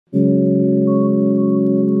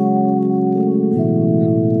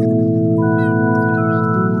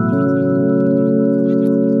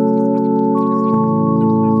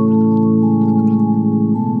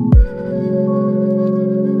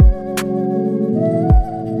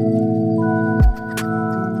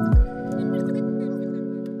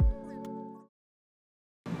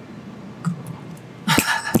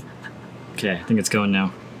Okay, I think it's going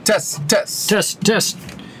now. Test. Test.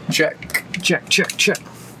 Check.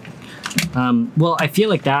 Well, I feel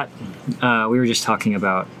like that, we were just talking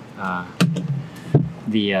about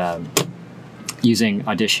the using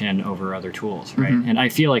Audition over other tools, right? Mm-hmm. And I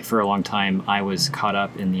feel like for a long time I was caught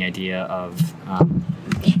up in the idea of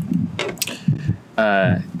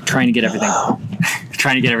trying to get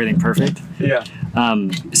everything perfect. Yeah.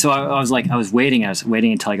 So I was waiting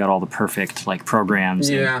until I got all the perfect like programs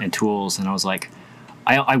and tools, and I was like,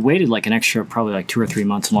 I waited like an extra probably like 2 or 3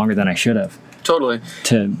 months longer than I should have. Totally.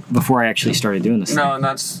 Before I actually started doing this. No, and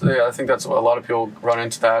I think that's what a lot of people run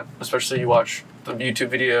into that, especially you watch the YouTube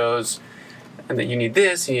videos and that you need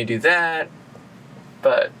this, you need to do that,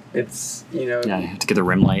 but it's, you know. Yeah, you have to get the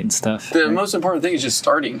rim light and stuff. The most important thing is just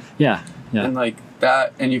starting. Yeah. And like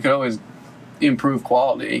that, and you can always improve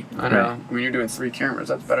quality. I know. When you're doing 3 cameras,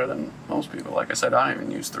 that's better than most people. Like I said, I don't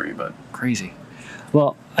even use 3, but. Crazy.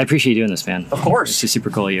 Well, I appreciate you doing this, man. Of course. It's just super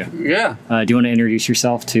cool of you. Yeah. Do you want to introduce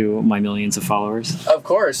yourself to my millions of followers? Of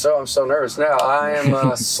course. So I'm so nervous now. I am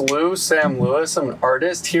SLEW, Sam Lewis. I'm an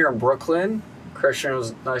artist here in Brooklyn. Christian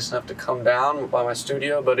was nice enough to come down by my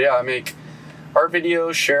studio. But yeah, I make art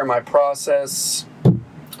videos, share my process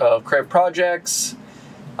of creative projects.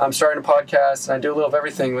 I'm starting a podcast, and I do a little of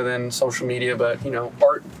everything within social media, but, you know,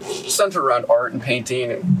 art, centered around art and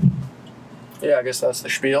painting. And yeah, I guess that's the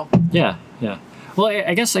spiel. Yeah. Well,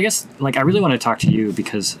 I guess, like, I really want to talk to you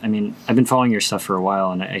because, I mean, I've been following your stuff for a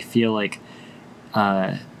while, and I feel like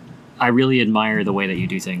I really admire the way that you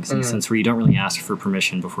do things in the sense where you don't really ask for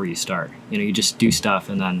permission before you start. You know, you just do stuff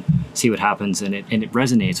and then see what happens, and it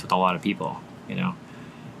resonates with a lot of people, you know.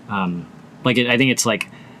 I think it's like,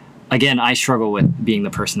 again, I struggle with being the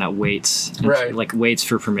person that waits, like waits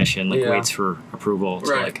for permission, waits for approval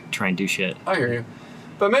to like try and do shit. I hear you.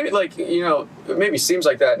 But maybe, like, you know, it maybe seems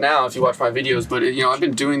like that now if you watch my videos, but, you know, I've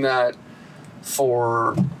been doing it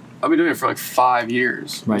for like 5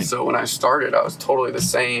 years. Right. So when I started, I was totally the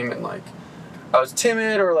same, and, like, I was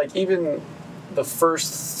timid, or, like, even the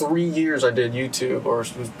first 3 years I did YouTube or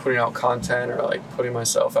was putting out content or, like, putting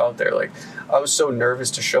myself out there, like, I was so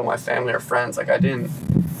nervous to show my family or friends. Like, I didn't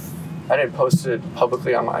post it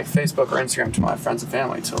publicly on my Facebook or Instagram to my friends and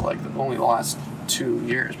family until, like, only the last 2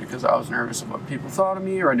 years, because I was nervous of what people thought of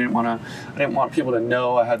me, or I didn't want people to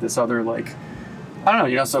know I had this other, like, I don't know,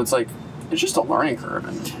 you know, so it's like, it's just a learning curve,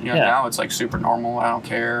 and, you know, now it's like super normal, I don't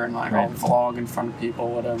care, and like I'll vlog in front of people,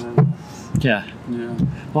 whatever. Yeah.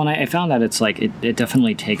 Well, and I found that it's like, it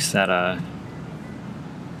definitely takes that,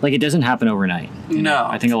 like, it doesn't happen overnight. No.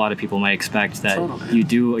 I think a lot of people might expect that you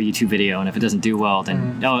do a YouTube video, and if it doesn't do well,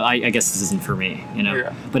 then, I guess this isn't for me, you know?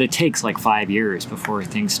 Yeah. But it takes, like, 5 years before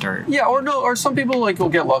things start. Yeah, or some people, like, will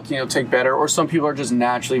get lucky, you know, take better, or some people are just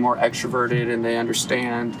naturally more extroverted, and they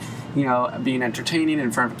understand, you know, being entertaining in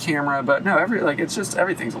front of a camera. But no, it's just,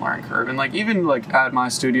 everything's a learning curve. And, like, even, like, at my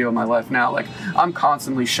studio, my life now, like, I'm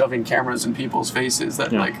constantly shoving cameras in people's faces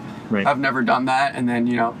that, like, I've never done that, and then,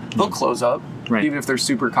 you know, they'll close up. Even if they're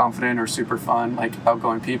super confident or super fun, like,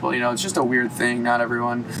 outgoing people, you know, it's just a weird thing. Not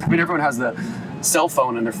everyone, everyone has the cell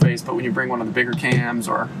phone in their face, but when you bring one of the bigger cams,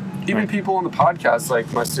 or even people on the podcast, like,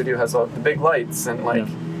 my studio has the big lights, and, like,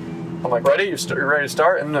 I'm like, ready? You're ready to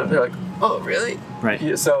start? And they're like, oh, really? Right.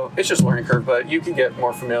 Yeah, so it's just a learning curve, but you can get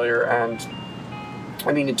more familiar. And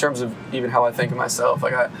I mean, in terms of even how I think of myself,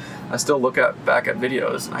 like, I still look back at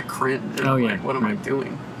videos and I cringe. And like, what am I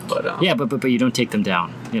doing? But but you don't take them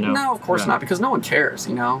down, you know? No, of course not, because no one cares,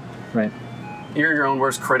 you know? Right. You're your own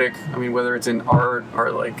worst critic. I mean, whether it's in art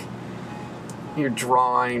or, like, you're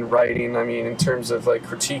drawing, writing, I mean, in terms of, like,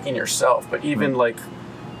 critiquing yourself, but even, like,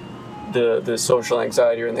 the social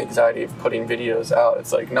anxiety or the anxiety of putting videos out,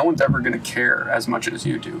 it's like, no one's ever going to care as much as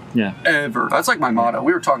you do. Yeah. Ever. That's, like, my motto.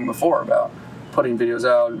 We were talking before about putting videos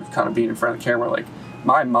out and kind of being in front of the camera. Like,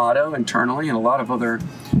 my motto internally, and a lot of other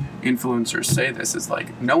influencers say this, is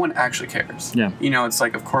like, no one actually cares. Yeah. You know, it's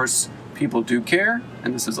like, of course people do care,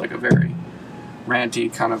 and this is like a very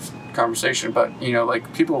ranty kind of conversation, but, you know,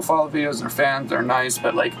 like, people will follow videos, they're fans, they're nice,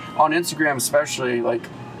 but, like, on Instagram especially, like,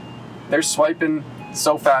 they're swiping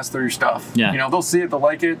so fast through your stuff. Yeah. You know, they'll see it, they'll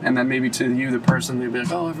like it, and then maybe to you, the person, they'll be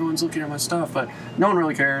like, oh, everyone's looking at my stuff, but no one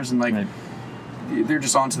really cares, and, like, they're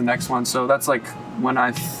just on to the next one. So that's, like, when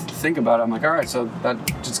I think about it, I'm like, all right, so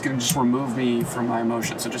that's just gonna remove me from my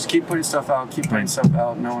emotions. So just keep putting stuff out,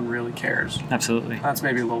 no one really cares. Absolutely. That's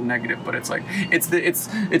maybe a little negative, but it's like, it's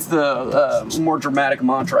the more dramatic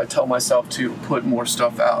mantra I tell myself to put more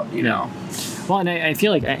stuff out, you know? Well, and I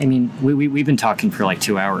feel like, I mean, we've been talking for like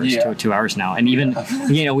 2 hours, Yeah. 2 hours now. And even,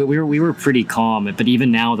 you know, we were pretty calm. But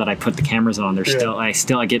even now that I put the cameras on, there's Yeah.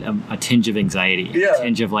 I get a tinge of anxiety. Yeah. A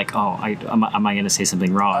tinge of like, oh, am I going to say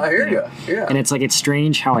something wrong? I hear know? you. Yeah. And it's like, it's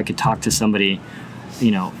strange how I could talk to somebody,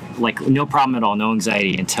 you know, like no problem at all, no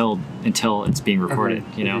anxiety until it's being recorded,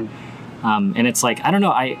 you know? And it's like, I don't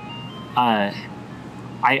know,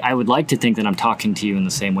 I would like to think that I'm talking to you in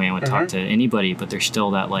the same way I would talk to anybody, but there's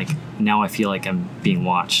still that, like, now I feel like I'm being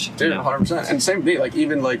watched. Dude, you know? 100%. And same with me, like,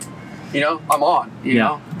 even like, you know, I'm on, you Yeah,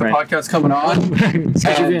 know, the right. podcast's coming on.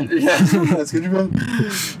 Sketchy and, man. yeah, that's good, man.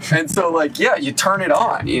 And so, like, yeah, you turn it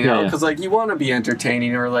on, you know, Yeah, yeah. because, like, you want to be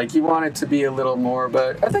entertaining or, like, you want it to be a little more,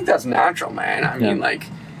 but I think that's natural, man. I mean, like,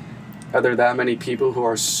 are there that many people who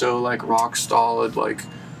are so, like, rock solid, like,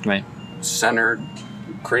 Right. centered,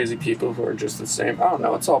 crazy people who are just the same? I don't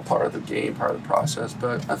know. It's all part of the game, part of the process,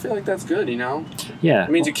 but I feel like that's good, you know? Yeah.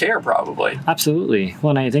 It means you care, probably. Absolutely. Well,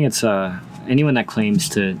 and I think it's anyone that claims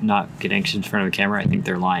to not get anxious in front of a camera, I think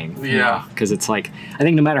they're lying. Yeah. Because it's like, I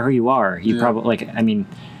think no matter who you are, you Yeah. probably, like, I mean,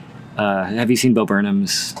 have you seen Bo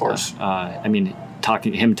Burnham's? Of course. I mean,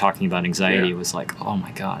 talking about anxiety Yeah. was like, oh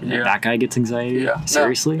my God, Yeah. that guy gets anxiety? Yeah. No,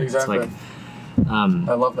 Seriously? exactly. It's like,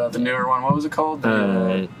 I love that. The newer one. What was it called?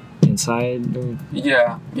 Inside?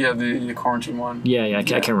 Yeah, the quarantine one. Yeah, I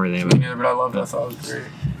can't remember the name Me of it. neither, but I loved it. I thought it was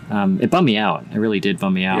great. It bummed me out. It really did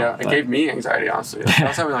bum me out. Yeah, it but- gave me anxiety, honestly. I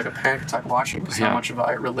was having like a panic attack watching because Yeah. how much of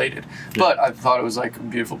it related. But I thought it was like a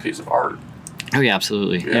beautiful piece of art. Oh yeah,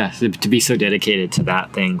 absolutely. Yeah. Yeah, to be so dedicated to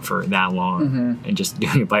that thing for that long and just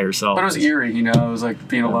doing it by yourself. But it was eerie, you know. It was like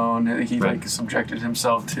being Yeah. alone. He Right. like subjected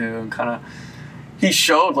himself to and kind of. He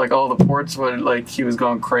showed like all the ports when like he was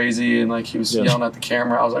going crazy and like he was Yeah. yelling at the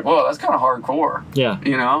camera. I was like, whoa, that's kind of hardcore. Yeah.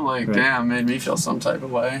 You know, like Right. damn, made me feel some type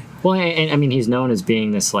of way. Well, and I mean, he's known as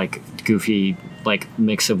being this like goofy, like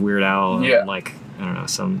mix of Weird Al and Yeah. like I don't know,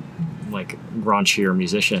 some like raunchier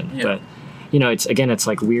musician. Yeah. But you know, it's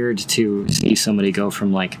like weird to see somebody go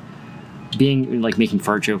from like being like making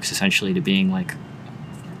fart jokes essentially to being like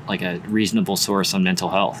a reasonable source on mental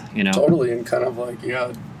health. You know. Totally, and kind of like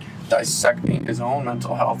dissecting his own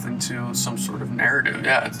mental health into some sort of narrative.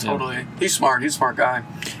 Yeah, it's totally. He's smart. He's a smart guy.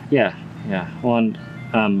 Yeah. Well, and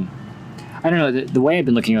I don't know. The way I've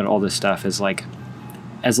been looking at all this stuff is like,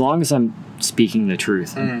 as long as I'm speaking the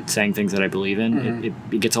truth and saying things that I believe in,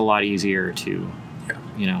 it gets a lot easier to,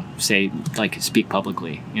 you know, speak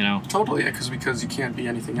publicly. You know. Totally, yeah, because you can't be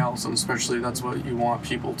anything else, and especially that's what you want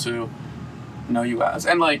people to know you as.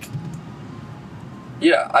 And like,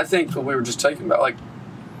 yeah, I think what we were just talking about, like,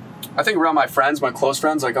 I think around my friends, my close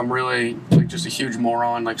friends, like I'm really like just a huge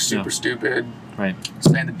moron, like super stupid, Right.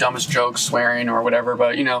 saying the dumbest jokes, swearing or whatever.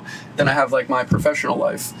 But you know, then I have like my professional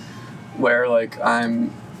life, where like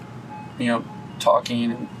I'm, you know,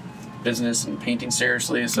 talking and business and painting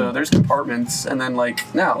seriously. So there's compartments, and then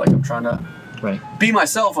like now, like I'm trying to Right. be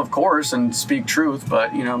myself, of course, and speak truth.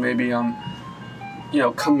 But you know, maybe I'm, you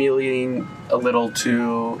know, chameleoning a little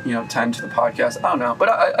to, you know, tend to the podcast. I don't know, but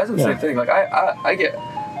I do the same thing. Like I get.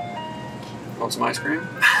 Want some ice cream?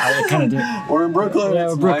 I kind of do. We're in Brooklyn. Yeah,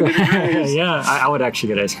 It's Brooklyn. 90 degrees. Yeah, I would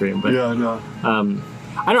actually get ice cream, but Yeah, no.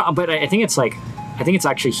 I don't. But I think it's like, I think it's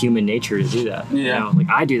actually human nature to do that. Yeah. You know? Like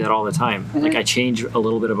I do that all the time. Like I change a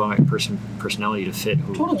little bit about my personality to fit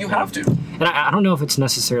who. Totally, you have to. And I don't know if it's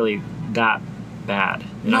necessarily that bad.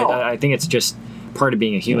 You know, No. I think it's just part of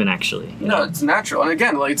being a human, actually. You No, know? it's natural. And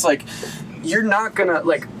again, like it's like you're not gonna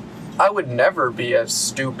like. I would never be as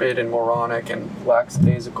stupid and moronic and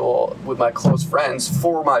lackadaisical with my close friends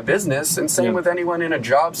for my business, and same with anyone in a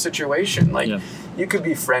job situation. Like, you could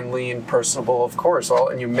be friendly and personable, of course,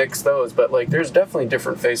 and you mix those, but like, there's definitely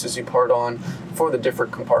different faces you put on for the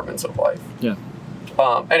different compartments of life. Yeah.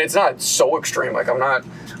 And it's not so extreme. Like,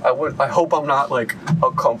 I hope I'm not like a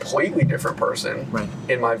completely different person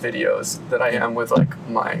in my videos that I am with like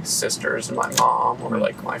my sisters and my mom or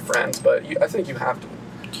like my friends. But I think you have to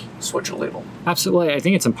switch a little. Absolutely. I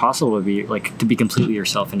think it's impossible to be completely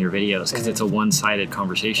yourself in your videos because it's a one-sided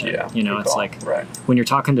conversation. Yeah, you know, good it's call. like Right. when you're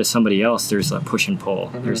talking to somebody else, there's a push and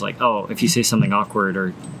pull. There's like, oh, if you say something awkward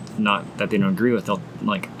or not that they don't agree with, they'll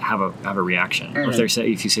like have a reaction. Or if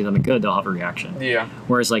you say something good, they'll have a reaction. Yeah.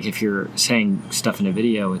 Whereas like if you're saying stuff in a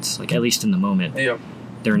video, it's like at least in the moment, Yep.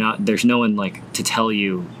 there's no one like to tell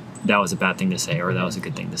you that was a bad thing to say or that was a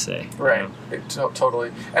good thing to say. Right. You know?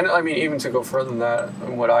 Totally. And I mean, even to go further than that,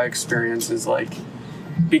 what I experience is like,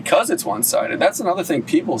 because it's one-sided, that's another thing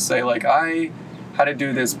people say. Like, I had to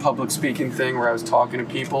do this public speaking thing where I was talking to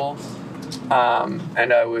people,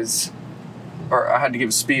 and I was or I had to give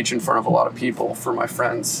a speech in front of a lot of people for my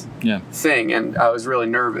friend's thing, and I was really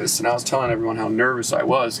nervous, and I was telling everyone how nervous I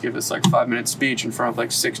was to give this like 5-minute speech in front of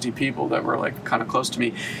like 60 people that were like kind of close to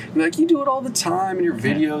me. And like, you do it all the time in your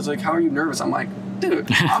videos, like how are you nervous? I'm like, dude,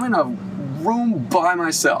 I'm in a room by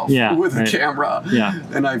myself with a camera,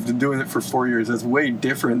 and I've been doing it for 4 years. That's way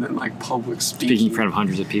different than like public speaking in front of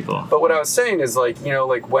hundreds of people. But what I was saying is like, you know,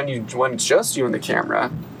 like when it's just you and the camera,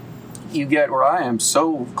 you get where I am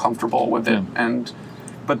so comfortable with it,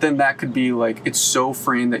 but then that could be like, it's so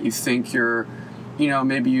freeing that you think you're, you know,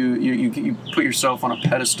 maybe you put yourself on a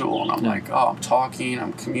pedestal, and I'm like, oh, I'm talking,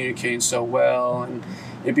 I'm communicating so well, and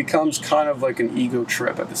it becomes kind of like an ego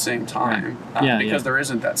trip at the same time, because there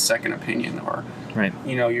isn't that second opinion, or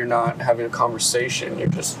you know, you're not having a conversation, you're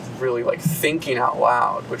just really like thinking out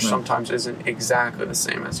loud, which sometimes isn't exactly the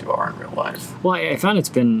same as you are in real life. Well, I found it's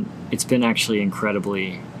been actually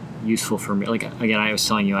incredibly useful for me. Like, again, I was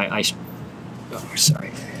telling you,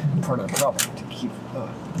 sorry, part of the problem to keep.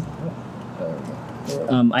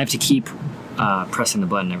 I have to keep pressing the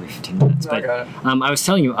button every 15 minutes. But I was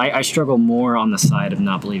telling you, I struggle more on the side of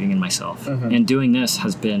not believing in myself, and doing this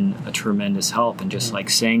has been a tremendous help. And just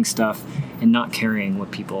like saying stuff and not caring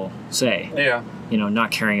what people say. You know,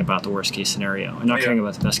 not caring about the worst case scenario, and not caring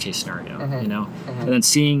about the best case scenario. You know, and then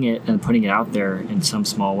seeing it and putting it out there in some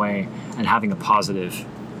small way, and having a positive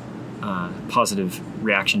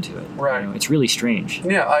reaction to it. You know, it's really strange.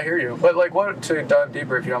 Yeah, I hear you. But like, what, to dive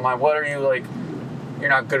deeper, if you don't mind, what are you like? You're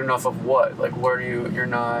not good enough of what? Like, what are you're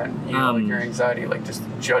not, you know, like your anxiety, like just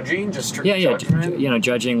judging, just judgment? You know,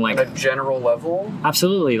 judging like at a general level?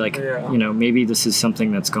 Absolutely. Like, you know, maybe this is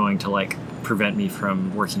something that's going to like prevent me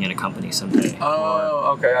from working in a company someday.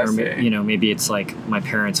 Oh, okay, I see. You know, maybe it's like my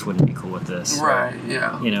parents wouldn't be cool with this. Or,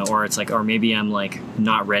 you know, or it's like, or maybe I'm like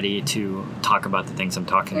not ready to talk about the things I'm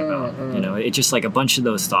talking about. You know, it's just like a bunch of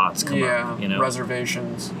those thoughts come up. You know,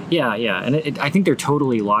 reservations. Yeah, and I think they're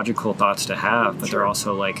totally logical thoughts to have, but they're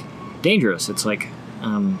also like dangerous. It's like,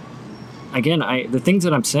 again, the things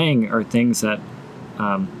that I'm saying are things that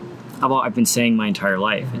I've been saying my entire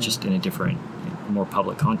life. It's just in a different, more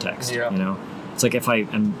public context. You know, it's like if I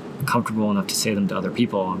am comfortable enough to say them to other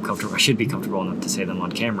people, I should be comfortable enough to say them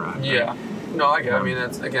on camera. No, I get it. I mean,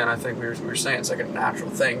 that's, again, I think we were saying it's like a natural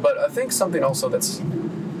thing, but I think something also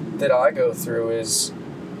that I go through is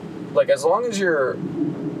like, as long as you're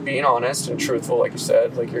being honest and truthful, like you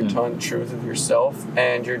said, like you're telling the truth of yourself,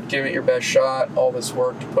 and you're giving it your best shot, all this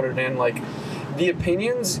work to put it in, like the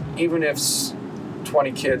opinions, even if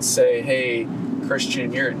 20 kids say, hey,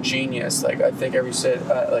 Christian, you're a genius, like I think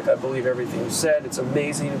like I believe everything you said, it's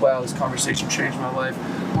amazing, wow, this conversation changed my life,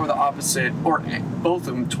 or the opposite, or both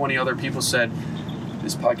of them, 20 other people said,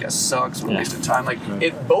 this podcast sucks, we're wasting time, like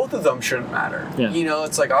both of them shouldn't matter. You know,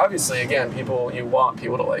 it's like, obviously, again, you want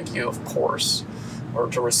people to like you, of course, or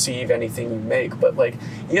to receive anything you make, but like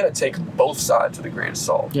you gotta take both sides with a grain of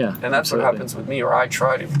salt. And that's what happens with me, or I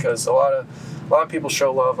try to, because a lot of people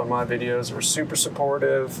show love on my videos, are super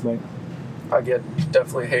supportive. I get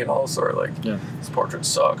definitely hate also, like this portrait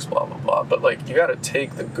sucks, blah blah blah, but like you gotta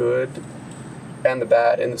take the good and the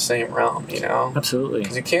bad in the same realm, you know? Absolutely.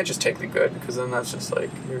 Because you can't just take the good, because then that's just like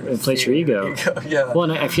it inflates your ego. Well,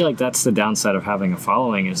 and I feel like that's the downside of having a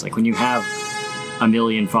following, is like when you have 1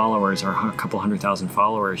 million followers or a couple 100,000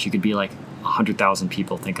 followers, you could be like 100,000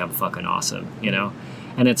 people think I'm fucking awesome, you know?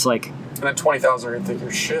 And it's like, and then 20,000 are gonna think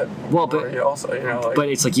you're shit. Well, but you also, you know, like, but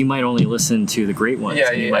it's like you might only listen to the great ones.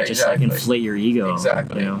 And you might just like inflate your ego.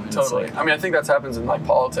 Exactly. You know? Totally. Like, I mean, I think that happens in like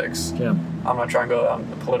politics. I'm not trying to go down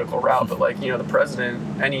the political route, but like, you know, the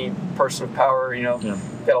president, any person of power, you know, you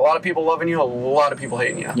got a lot of people loving you, a lot of people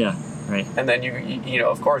hating you. Right. And then you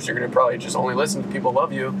know, of course, you're gonna probably just only listen to people who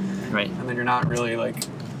love you. Right. And then you're not really like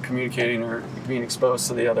communicating or being exposed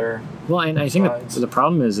to the other. Well, and I think the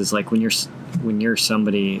problem is like when you're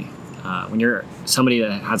somebody. When you're somebody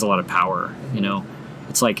that has a lot of power, you know,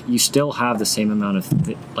 it's like you still have the same amount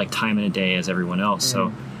of like time in a day as everyone else.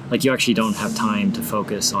 So like you actually don't have time to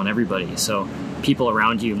focus on everybody. So people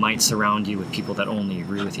around you might surround you with people that only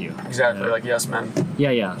agree with you. Exactly, you know? like yes men.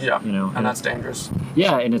 Yeah. You know, and that's dangerous.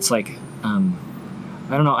 Yeah, and it's like,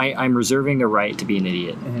 I don't know, I'm reserving the right to be an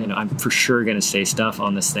idiot. You know, I'm for sure going to say stuff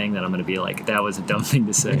on this thing that I'm going to be like, that was a dumb thing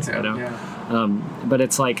to say, you know? But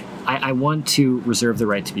it's like, I want to reserve the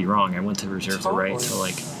right to be wrong. I want to reserve the right to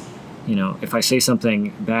like, you know, if I say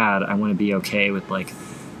something bad, I want to be okay with like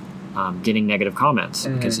getting negative comments.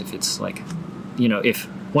 Because if it's like, you know, if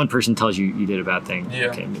one person tells you you did a bad thing,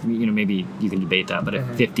 okay, you know, maybe you can debate that. But if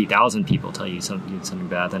 50,000 people tell you you did something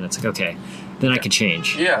bad, then it's like, okay, then I can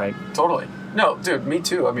change. Right? Totally. No, dude, me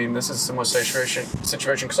too. I mean, this is a similar situation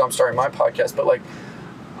because I'm starting my podcast, but like,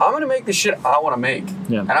 I'm gonna make the shit I want to make,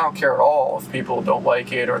 Yeah. and I don't care at all if people don't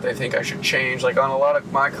like it or they think I should change. Like on a lot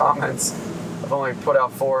of my comments, I've only put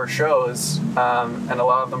out 4 shows, and a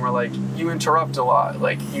lot of them are like, "You interrupt a lot.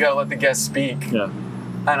 Like you gotta let the guest speak." Yeah.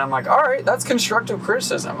 And I'm like, "All right, that's constructive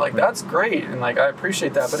criticism. Like that's great, and like I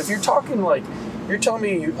appreciate that. But if you're talking like, you're telling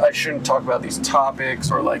me I shouldn't talk about these topics,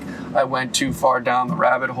 or like I went too far down the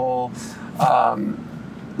rabbit hole,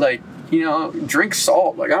 like." You know, drink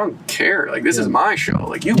salt. Like, I don't care. Like, this is my show.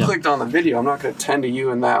 Like, you clicked on the video. I'm not going to tend to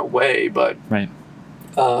you in that way, but... Right.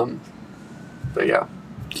 But, yeah.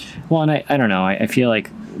 Well, and I don't know. I feel like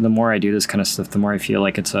the more I do this kind of stuff, the more I feel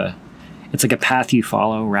like it's like a path you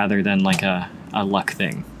follow rather than like a luck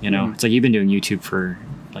thing, you know? It's like you've been doing YouTube for,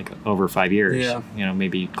 like, over 5 years. Yeah. You know,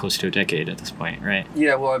 maybe close to a decade at this point, right?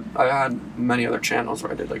 Yeah, well, I had many other channels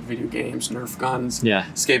where I did, like, video games, Nerf guns,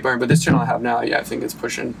 skateboarding. But this channel I have now, I think it's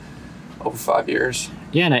pushing... over 5 years.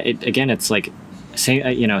 Yeah, and it's like,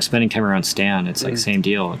 you know, spending time around Stan, it's like same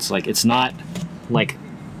deal. It's like, it's not like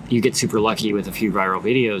you get super lucky with a few viral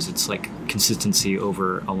videos. It's like consistency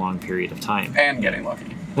over a long period of time. And getting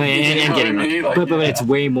lucky. And getting lucky. Like, but it's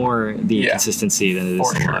way more the consistency than it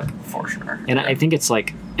is the luck. For sure. And I think it's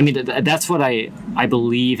like, I mean, that's what I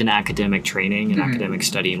believe in academic training and academic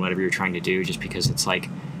study and whatever you're trying to do, just because it's like,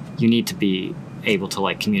 you need to be able to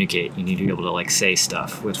like communicate. You need to be able to like say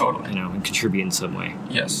stuff with, you know, and contribute in some way.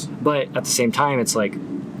 Yes. But at the same time, it's like,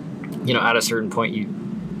 you know, at a certain point,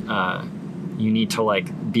 you need to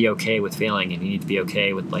like be okay with failing, and you need to be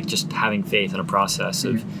okay with like just having faith in a process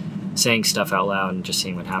of saying stuff out loud and just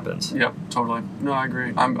seeing what happens. Yep, totally. No, I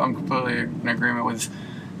agree. I'm completely in agreement with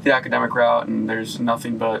the academic route, and there's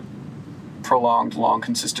nothing but prolonged, long,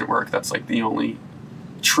 consistent work. That's like the only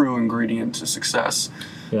true ingredient to success.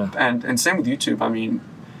 Yeah. And same with YouTube. I mean,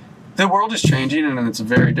 the world is changing, and it's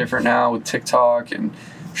very different now with TikTok and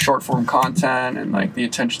short form content and like the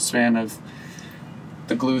attention span of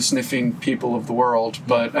the glue sniffing people of the world,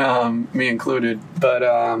 but me included. But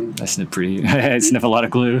I sniff I sniff a lot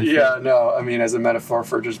of glue. Yeah, no, I mean as a metaphor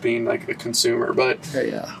for just being like a consumer. But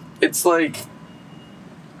it's like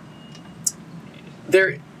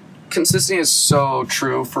consistency is so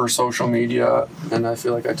true for social media, and I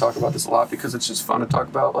feel like I talk about this a lot because it's just fun to talk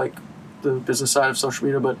about like the business side of social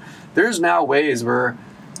media. But there's now ways where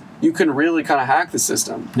you can really kind of hack the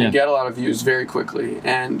system and get a lot of views very quickly.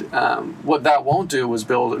 And what that won't do is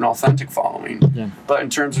build an authentic following. Yeah. But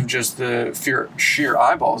in terms of just the sheer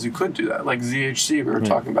eyeballs, you could do that. Like ZHC we were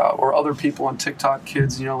talking about, or other people on TikTok,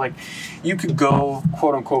 kids, you know, like you could go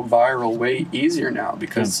quote unquote viral way easier now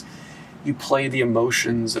because you play the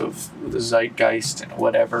emotions of the zeitgeist and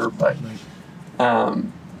whatever. But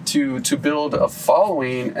to build a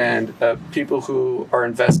following and people who are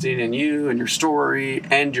investing in you and your story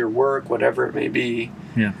and your work, whatever it may be.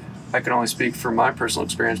 Yeah, I can only speak from my personal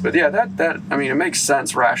experience, but yeah, that I mean, it makes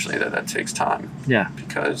sense rationally that takes time. Yeah,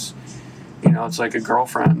 because you know it's like a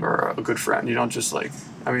girlfriend or a good friend. You don't just like,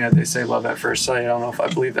 I mean, they say love at first sight. I don't know if I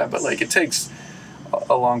believe that, but like it takes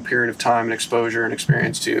a long period of time and exposure and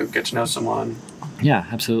experience to get to know someone. Yeah,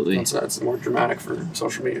 absolutely. That's more dramatic for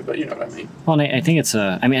social media, but you know what I mean. Well, and I think it's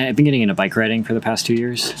I mean, I've been getting into bike riding for the past 2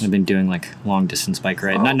 years. I've been doing like long distance bike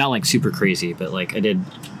ride, not like super crazy, but like I did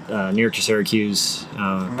New York to Syracuse.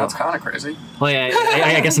 That's kind of crazy. Well, yeah,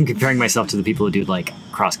 I guess I'm comparing myself to the people who do like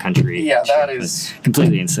cross country. Yeah, that is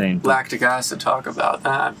completely insane. Lactic acid talk about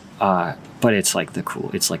that. But it's like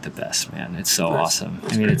it's like the best, man. It's so awesome.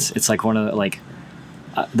 I mean, great. It's like one of the like.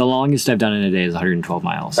 The longest I've done in a day is 112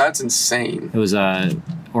 miles. That's insane. It was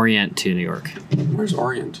Orient to New York. Where's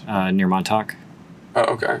Orient? Near Montauk. Oh,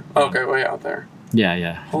 okay. Okay, way out there. Yeah,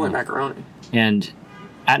 yeah. Holy macaroni. And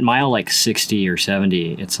at mile like 60 or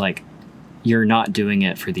 70, it's like you're not doing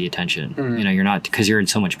it for the attention. Mm-hmm. You know, you're not, because you're in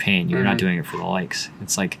so much pain. You're not doing it for the likes.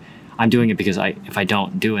 It's like, I'm doing it because if I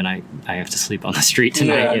don't do it, I have to sleep on the street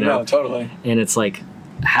tonight. Yeah, you know? No, totally. And it's like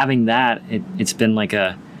having that, it's been like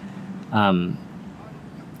a...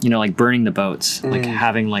 you know, like burning the boats, like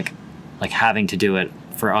having to do it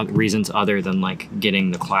for reasons other than like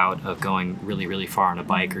getting the clout of going really, really far on a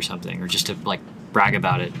bike or something, or just to like brag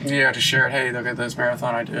about it. Yeah, to share it. Hey, look at this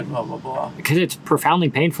marathon I did, blah, blah, blah. Because it's profoundly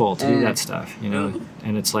painful to do that stuff, you know?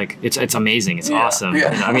 And it's like, it's amazing. It's awesome.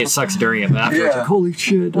 Yeah. I mean, it sucks during it, but after it's like, holy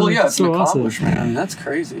shit. Well, yeah, it's so an accomplishment. Awesome. That's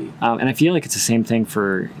crazy. And I feel like it's the same thing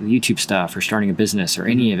for YouTube stuff or starting a business or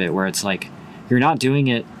any of it, where it's like, you're not doing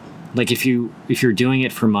it. Like if you're doing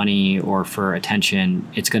it for money or for attention,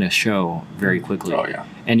 it's going to show very quickly. Oh yeah.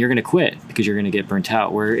 And you're going to quit because you're going to get burnt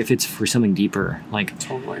out. Where if it's for something deeper, like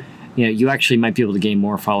totally, you know, you actually might be able to gain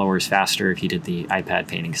more followers faster if you did the iPad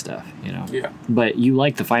painting stuff, you know. Yeah. But you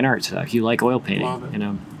like the fine art stuff. You like oil painting, love it. You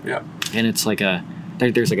know. Yeah. And it's like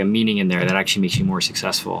there's like a meaning in there that actually makes you more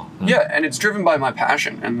successful. Yeah, and it's driven by my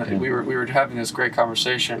passion. And we were having this great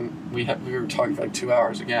conversation. We were talking for like 2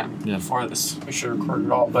 hours again before this. We should have recorded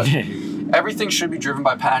it all, but everything should be driven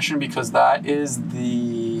by passion, because that is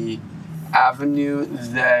the avenue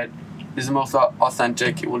that is the most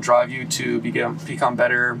authentic. It will drive you to become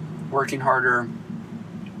better, working harder.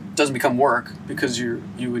 Doesn't become work because you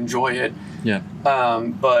enjoy it. Yeah.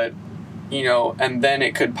 But and then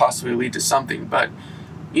it could possibly lead to something. But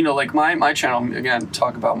like my channel, again,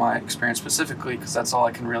 talk about my experience specifically, because that's all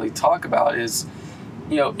I can really talk about, is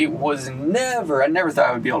it was I never thought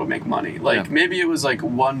I would be able to make money. Like maybe it was like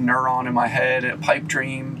one neuron in my head, a pipe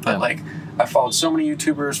dream, but like I followed so many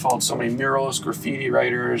YouTubers, followed so many muralists, graffiti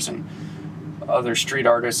writers, and other street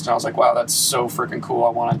artists, and I was like, wow, that's so freaking cool. I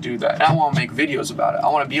want to do that, and I want to make videos about it. I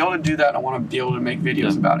want to be able to do that. I want to be able to make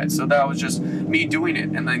videos about it. So that was just me doing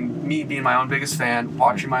it, and then me being my own biggest fan,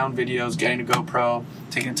 watching my own videos, getting a GoPro,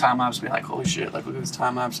 taking a time lapse, being like, holy shit, like look at this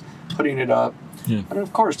time lapse, putting it up. And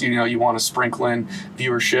of course, you want to sprinkle in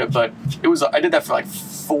viewership, but I did that for like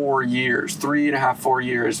 4 years, 3.5, 4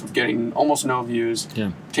 years of getting almost no views,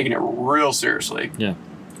 taking it real seriously,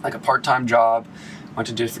 like a part-time job. Went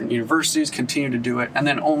to different universities, continued to do it, and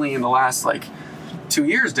then only in the last like 2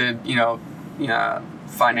 years did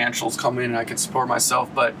financials come in and I could support myself.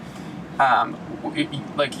 But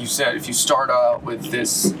like you said, if you start out with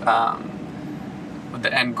this with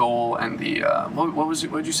the end goal and the what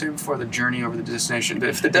did you say before, the journey over the destination? But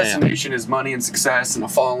if the destination is money and success and a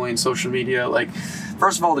following, social media, like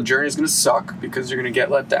first of all, the journey is going to suck because you're going to get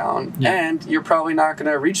let down, and you're probably not going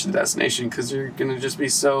to reach the destination because you're going to just be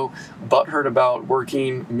so butthurt about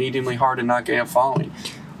working mediumly hard and not getting a following.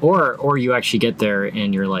 Or you actually get there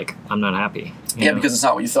and you're like, I'm not happy. You know? Because it's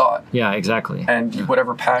not what you thought. Yeah, exactly. And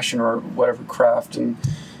whatever passion or whatever craft and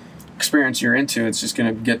experience you're into, it's just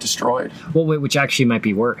going to get destroyed. Well, which actually might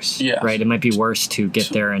be worse. Right? It might be worse to get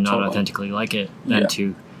there and not authentically like it than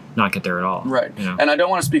to not get there at all. Right. And I don't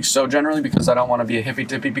want to speak so generally because I don't want to be a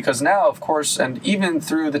hippy-dippy, because now, of course, and even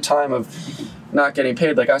through the time of not getting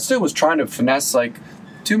paid, like I still was trying to finesse like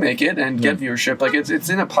to make it and get viewership. Like it's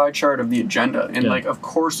in a pie chart of the agenda. And like, of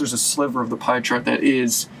course, there's a sliver of the pie chart that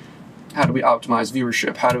is, how do we optimize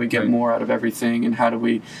viewership? How do we get more out of everything? And how do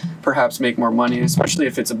we perhaps make more money? And especially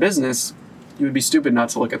if it's a business, you would be stupid not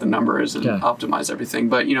to look at the numbers and optimize everything.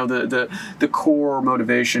 But the core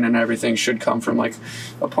motivation and everything should come from like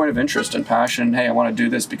a point of interest and passion. Hey, I want to do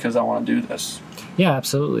this because I want to do this. Yeah,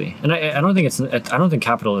 absolutely. And I don't think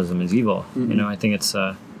capitalism is evil. I think it's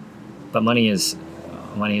but money is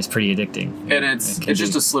pretty addicting. And it's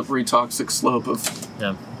just a slippery, toxic slope of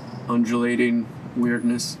undulating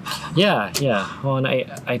weirdness. Yeah. Well, and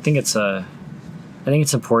I think it's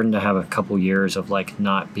important to have a couple years of like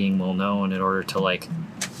not being well known in order to like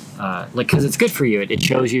because it's good for you. It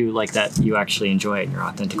shows you like that you actually enjoy it and you're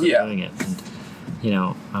authentically doing it. And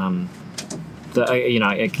we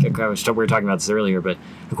were talking about this earlier, but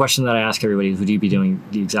the question that I ask everybody is, would you be doing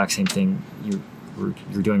the exact same thing you're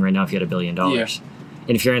doing right now if you had $1 billion?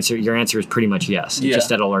 And if your answer is pretty much yes,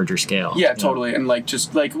 just at a larger scale. Yeah, totally. And well,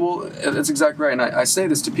 that's exactly right. And I say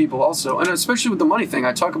this to people also, and especially with the money thing.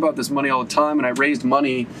 I talk about this money all the time, and I raised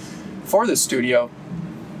money for this studio.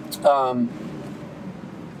 And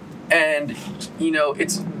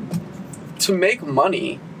it's to make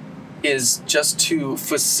money is just to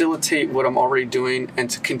facilitate what I'm already doing and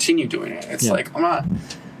to continue doing it. It's like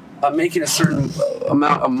I'm making a certain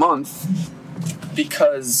amount a month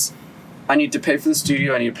because I need to pay for the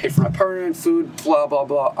studio, I need to pay for my apartment, food, blah, blah,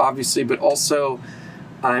 blah, obviously, but also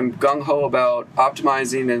I'm gung-ho about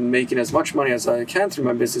optimizing and making as much money as I can through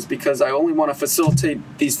my business because I only want to facilitate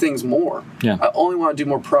these things more. I only want to do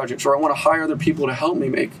more projects, or I want to hire other people to help me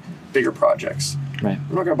make bigger projects. Right.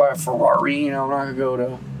 I'm not going to buy a Ferrari, I'm not going to go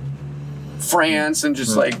to France and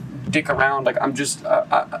just like dick around. Like I'm just,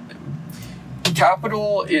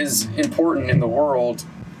 capital is important in the world,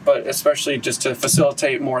 but especially just to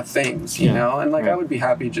facilitate more things, you know? And like, I would be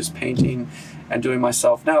happy just painting and doing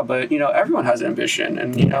myself now, but everyone has ambition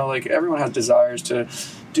and, like everyone has desires to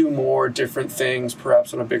do more different things,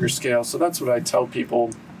 perhaps on a bigger scale. So that's what I tell people.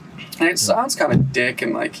 And it sounds kind of dick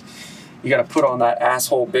and like, you got to put on that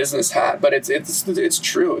asshole business hat, but it's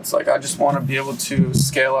true. It's like, I just want to be able to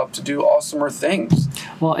scale up to do awesomer things.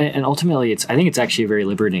 Well, and ultimately I think it's actually a very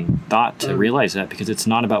liberating thought to realize that, because it's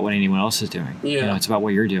not about what anyone else is doing. It's about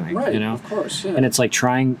what you're doing, right, of course. And it's like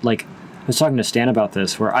I was talking to Stan about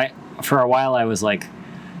this, where for a while I was like,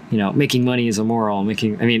 making money is immoral.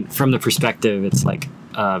 From the perspective, it's like,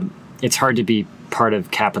 it's hard to be part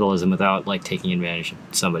of capitalism without like taking advantage of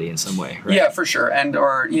somebody in some way, right? Yeah, for sure. And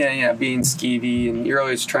or being skeevy, and you're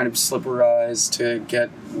always trying to slipperize to get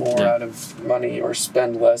more out of money or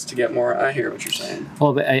spend less to get more. I hear what you're saying.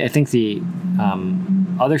 Well, but I think the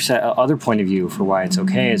other point of view for why it's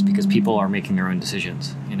okay is because people are making their own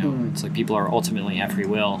decisions. You know, it's like people are ultimately have free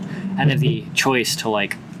will and have the choice to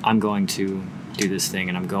like, I'm going to do this thing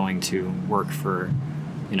and I'm going to work for,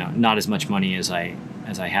 you know, not as much money as I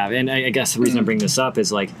have. And I guess the reason I bring this up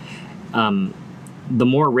is like, the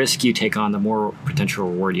more risk you take on, the more potential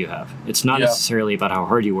reward you have. It's not necessarily about how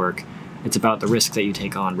hard you work. It's about the risk that you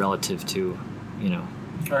take on relative to, you know,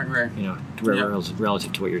 I agree. You know,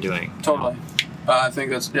 relative to what you're doing. Totally. I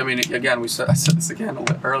think that's, I mean, again, I said this again a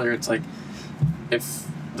little earlier. It's like, if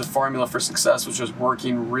the formula for success was just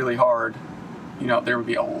working really hard, you know, there would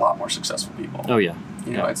be a lot more successful people. Oh, yeah.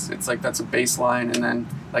 You know, it's like that's a baseline. And then,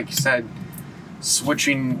 like you said,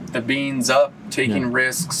 switching the beans up, taking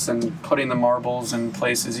risks and putting the marbles in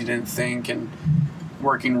places you didn't think and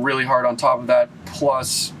working really hard on top of that,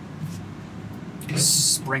 plus a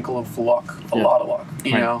sprinkle of luck, a lot of luck,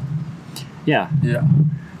 you know? Yeah. Yeah.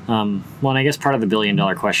 Well, and I guess part of the $1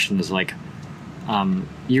 billion question is like,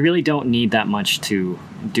 you really don't need that much to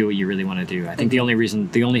do what you really want to do. I think the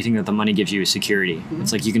only thing that the money gives you is security.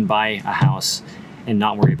 It's like you can buy a house and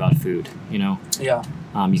not worry about food, you know? Yeah.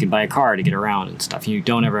 You can buy a car to get around and stuff. You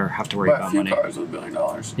don't ever have to worry about money. Buy a few cars with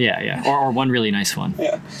 $1 billion. Yeah. Or one really nice one.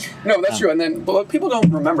 Yeah. No, that's true. And then, but people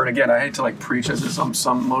don't remember, and again, I hate to like preach as if I'm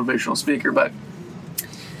some motivational speaker, but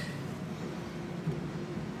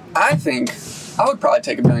I think I would probably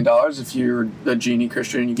take $1 billion if you're a genie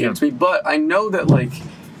Christian and you gave it to me. But I know that like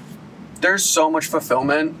there's so much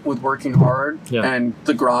fulfillment with working hard and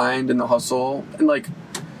the grind and the hustle and like,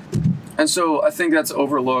 and so I think that's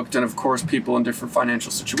overlooked. And of course, people in different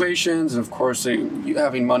financial situations, and of course,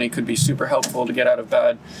 having money could be super helpful to get out of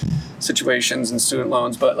bad situations and student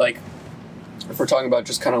loans. But like, if we're talking about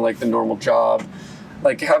just kind of like the normal job,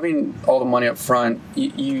 like having all the money up front,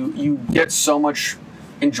 you get so much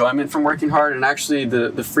enjoyment from working hard, and actually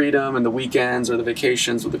the freedom and the weekends or the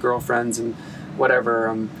vacations with the girlfriends and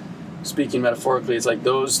whatever, speaking metaphorically, it's like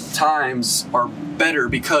those times are better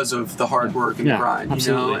because of the hard work and the grind,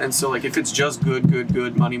 absolutely. you know? And so like if it's just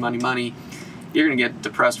good money, you're gonna get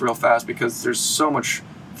depressed real fast because there's so much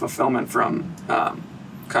fulfillment from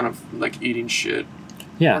kind of like eating shit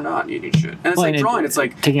or not eating shit. And it's like drawing, it's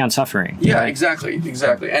like taking on suffering. Yeah, exactly.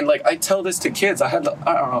 And like I tell this to kids. I don't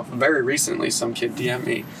know, very recently some kid DM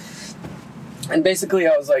me, and basically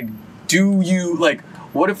I was like,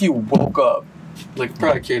 what if you woke up, like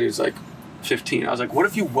probably a kid who's like 15, I was like, what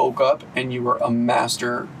if you woke up and you were a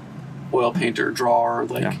master oil painter, drawer,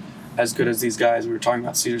 like as good as these guys we were talking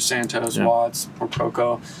about, Cesar Santos, Watts, or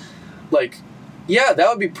Proco, like, yeah, that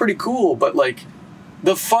would be pretty cool, but like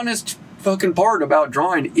the funnest fucking part about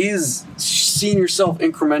drawing is seeing yourself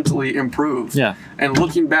incrementally improve. Yeah. And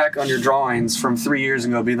looking back on your drawings from 3 years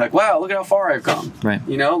ago, being like, wow, look at how far I've come. Right.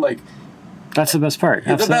 You know, like that's the best part.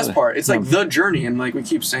 The best part. It's like the journey, and like we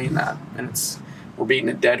keep saying that, and we're beating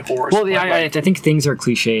a dead horse. Well, I think things are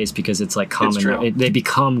cliches because it's like common. They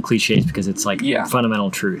become cliches because it's like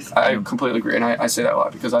fundamental truth. I completely agree, and I say that a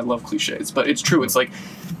lot because I love cliches, but it's true. It's like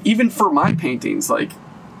even for my paintings, like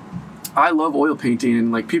I love oil painting,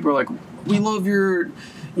 and like people are like, we love your,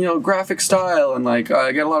 you know, graphic style, and like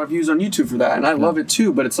I get a lot of views on YouTube for that, and I love it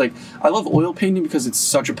too. But it's like I love oil painting because it's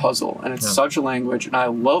such a puzzle and it's such a language, and I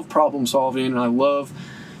love problem solving, and I love,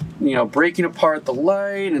 you know, breaking apart the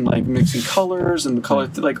light and like mixing colors and the color,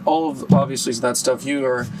 like all of obviously that stuff you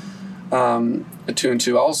are attuned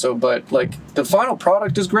to also. But like the final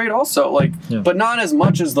product is great also, like, but not as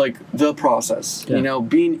much as like the process, you know,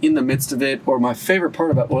 being in the midst of it. Or my favorite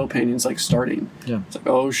part about oil painting is like starting. It's like,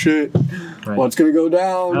 oh shit, what's gonna go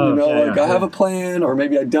down? You know, I have a plan, or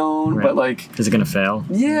maybe I don't, but like, is it gonna fail?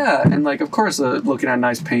 Yeah, and like of course looking at a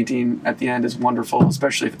nice painting at the end is wonderful,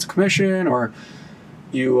 especially if it's a commission or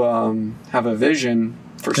you have a vision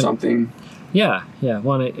for something. Yeah.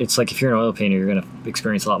 Well, it's like if you're an oil painter, you're going to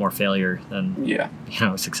experience a lot more failure than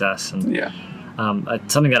success. And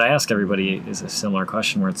something that I ask everybody is a similar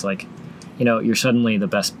question, where it's like, you know, you're suddenly the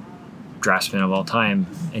best draftsman of all time,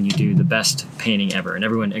 and you do the best painting ever, and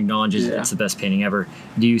everyone acknowledges it's the best painting ever.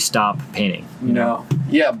 Do you stop painting? You know?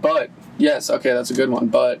 Yeah, but yes, okay, that's a good one,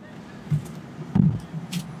 but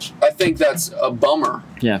I think that's a bummer.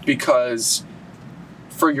 Yeah, because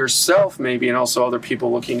for yourself maybe, and also other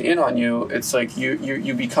people looking in on you, it's like you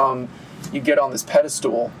get on this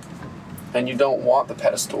pedestal, and you don't want the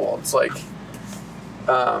pedestal. It's like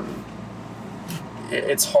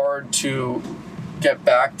it's hard to get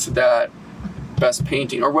back to that best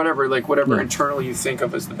painting or whatever, like whatever internally you think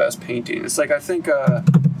of as the best painting. It's like, I think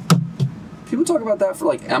people talk about that for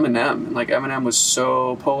like Eminem, and like Eminem was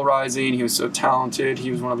so polarizing, he was so talented,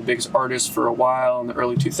 he was one of the biggest artists for a while in the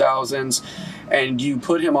early 2000s, and you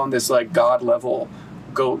put him on this like god level,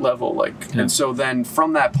 goat level, like, and so then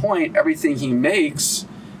from that point, everything he makes,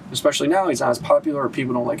 especially now, he's not as popular, or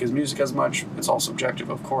people don't like his music as much. It's all subjective,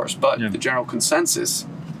 of course, but the general consensus,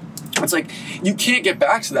 it's like, you can't get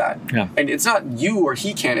back to that. And it's not you or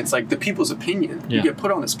he can, it's like the people's opinion. You get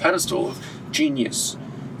put on this pedestal of genius,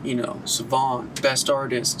 you know, savant, best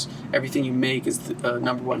artist, everything you make is the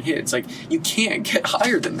 #1 hit. It's like, you can't get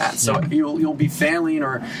higher than that. So you'll be failing,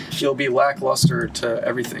 or you'll be lackluster to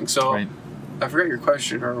everything. So I forget your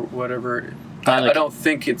question or whatever. I don't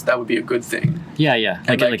think that would be a good thing.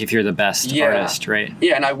 Like if you're the best artist, right?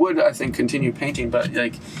 Yeah, and I think, continue painting, but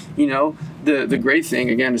like, you know, the great thing,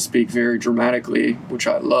 again, to speak very dramatically, which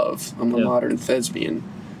I love, I'm a modern thespian.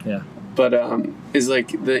 But is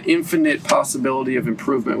like the infinite possibility of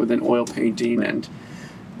improvement within oil painting,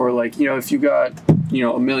 or like, you know, if you got, you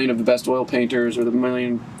know, 1 million of the best oil painters, or the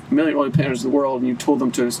million oil painters in the world, and you told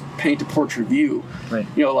them to paint a portrait of you,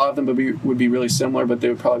 you know, a lot of them would be really similar, but they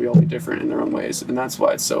would probably all be different in their own ways, and that's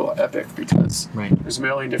why it's so epic, because there's a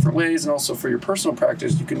million different ways. And also for your personal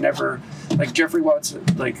practice, you can never, like Jeffrey Watts,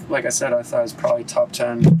 like I said, I thought he was probably top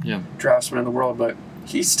 10 draftsman in the world, but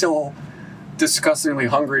he's still disgustingly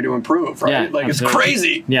hungry to improve, right? Like, absolutely. It's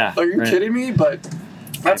crazy. Are you kidding me? But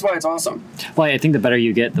that's why it's awesome. Well, I think the better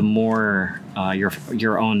you get, the more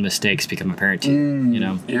your own mistakes become apparent to you, you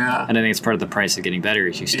know? And I think it's part of the price of getting better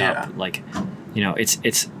is you stop, like, you know,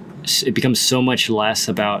 it becomes so much less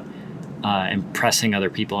about impressing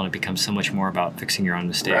other people, and it becomes so much more about fixing your own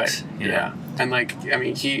mistakes. You know? And like, I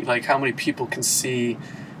mean, how many people can see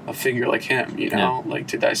a figure like him, you know, like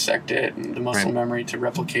to dissect it and the muscle memory to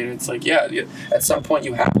replicate it. It's like, at some point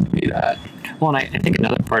you have to be that. Well, and I think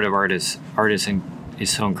another part of art is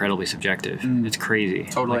so incredibly subjective. It's crazy.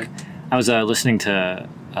 Totally. Like, I was listening to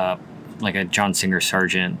like a John Singer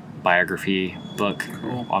Sargent biography book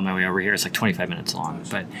on my way over here. It's like 25 minutes long,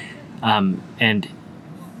 but and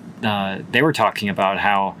they were talking about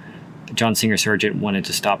how John Singer Sargent wanted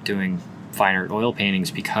to stop doing fine art oil paintings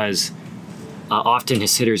because often his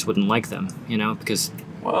sitters wouldn't like them, you know, because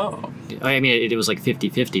I mean, it was like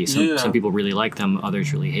 50-50. Some people really liked them,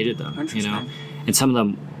 others really hated them, you know, and some of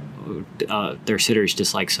them, their sitters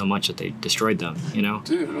disliked so much that they destroyed them, you know.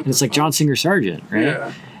 And it's like John Singer Sargent,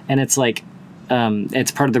 right? And it's like,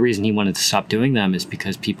 it's part of the reason he wanted to stop doing them is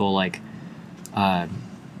because people like,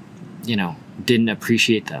 you know, didn't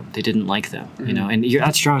appreciate them. They didn't like them, you know. And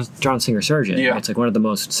that's John Singer Sargent. It's like one of the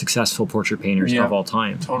most successful portrait painters of all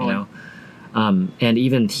time, you know. And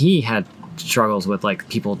even he had struggles with like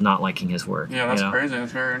people not liking his work. That's crazy.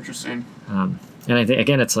 That's very interesting. And I think,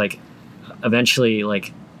 again, it's like eventually,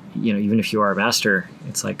 like, you know, even if you are a master,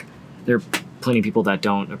 it's like there are plenty of people that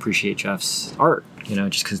don't appreciate Jeff's art, you know,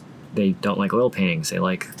 just because they don't like oil paintings. They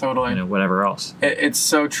like, you know, whatever else. It's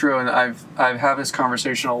so true. And I've had this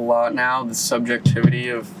conversation a lot now, the subjectivity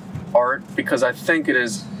of art, because I think it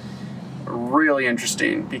is really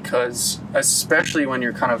interesting, because especially when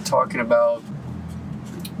you're kind of talking about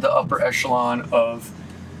the upper echelon of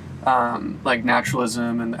like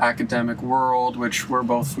naturalism and the academic world, which we're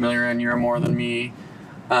both familiar in, you're more than me,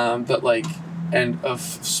 but like, and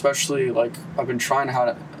especially like I'm trying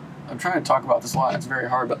to talk about this a lot, it's very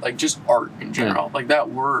hard, but like just art in general, like that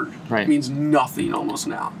word means nothing almost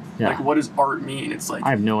now. Like, what does art mean? It's like,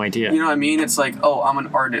 I have no idea. You know what I mean? It's like, oh, I'm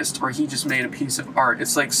an artist, or he just made a piece of art.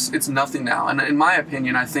 It's like, it's nothing now. And in my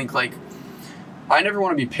opinion, I think like, I never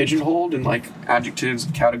want to be pigeonholed in like adjectives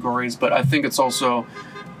and categories, but I think it's also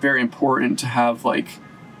very important to have like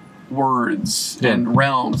words and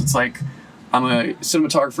realms. It's like, I'm a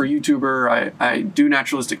cinematographer, YouTuber, I do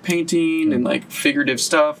naturalistic painting and like figurative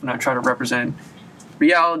stuff, and I try to represent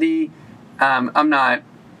reality. I'm not,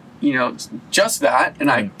 you know, just that,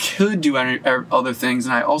 and I could do other things,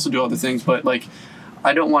 and I also do other things, but like,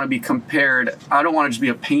 I don't want to be compared. I don't want to just be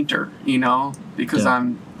a painter, you know, because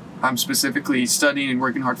I'm specifically studying and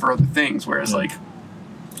working hard for other things, whereas like,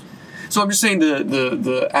 so I'm just saying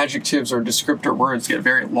the adjectives or descriptor words get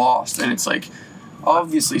very lost, and it's like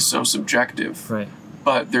obviously so subjective,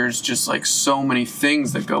 but there's just like so many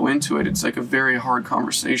things that go into it. It's like a very hard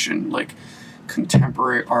conversation, like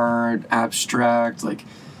contemporary art, abstract, like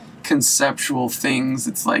conceptual things.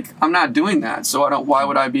 It's like, I'm not doing that, so why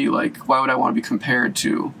would I want to be compared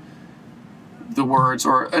to the words,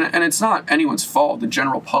 and it's not anyone's fault, the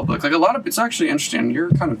general public, like it's actually interesting,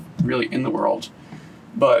 you're kind of really in the world,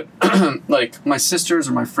 But like my sisters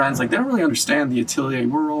or my friends, like they don't really understand the atelier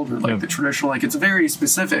world or like the traditional. Like it's very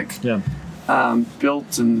specific. Yeah.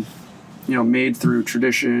 Built and made through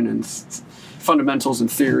tradition and fundamentals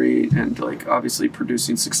and theory, and like obviously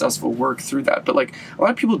producing successful work through that. But like a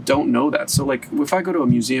lot of people don't know that. So like if I go to a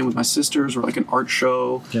museum with my sisters or like an art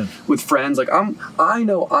show with friends, like I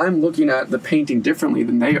know I'm looking at the painting differently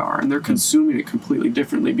than they are, and they're consuming it completely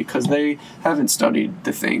differently because they haven't studied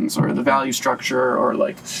the things or the value structure or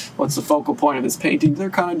like what's the focal point of this painting.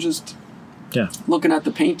 They're kind of just looking at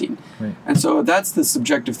the painting. Right. And so that's the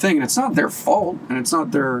subjective thing, and it's not their fault, and it's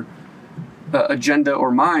not their agenda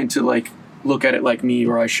or mine to like look at it like me,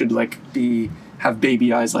 or I should like have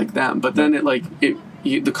baby eyes like them. But then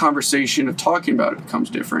the conversation of talking about it becomes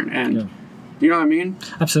different, and you know what I mean?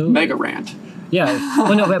 Absolutely. Mega rant. Yeah.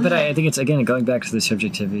 Well, no, but I think it's, again, going back to the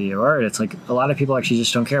subjectivity of art, it's like a lot of people actually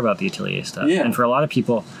just don't care about the atelier stuff. Yeah. And for a lot of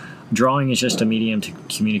people, drawing is just a medium to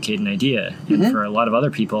communicate an idea. And for a lot of other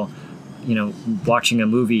people, watching a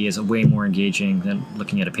movie is way more engaging than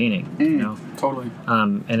looking at a painting. Totally.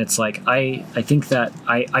 And it's like I think that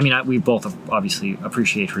we both obviously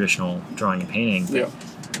appreciate traditional drawing and painting. But,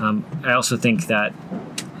 I also think that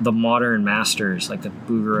the modern masters like the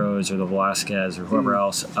Bouguereaus or the Velázquez or whoever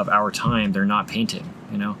else of our time, they're not painting.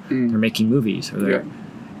 They're making movies, or they're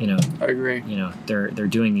I agree. They're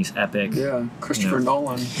doing these epic. Yeah, Christopher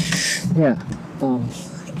Nolan. Yeah.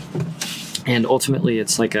 And ultimately,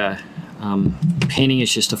 it's like painting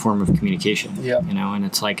is just a form of communication. Yeah. And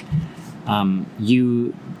it's like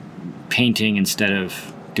you painting instead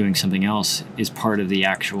of doing something else is part of the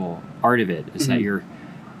actual art of it. Is that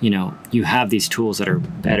you have these tools that are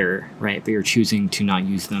better, right? But you're choosing to not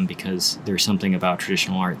use them because there's something about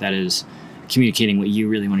traditional art that is communicating what you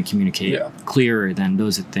really want to communicate clearer than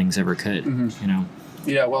those things ever could.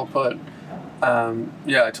 Yeah, well put. I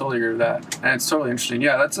totally agree with that, and it's totally interesting.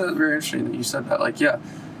 Yeah, that's very interesting that you said that. Like,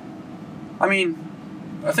 I mean,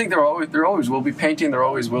 I think there always will be painting. There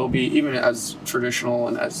always will be, even as traditional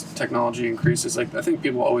and as technology increases. Like, I think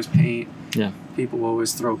people always paint. Yeah. People will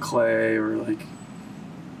always throw clay or like,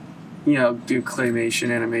 do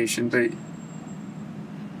claymation, animation. But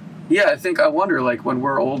I wonder, like, when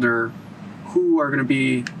we're older, who are going to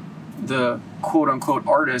be the quote unquote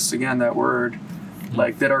artists, again, that word,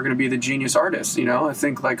 like, that are going to be the genius artists, I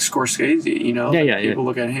think like Scorsese, people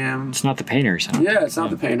look at him. It's not the painters. It's not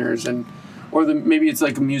the painters. Or maybe it's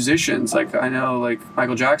like musicians. Like, I know like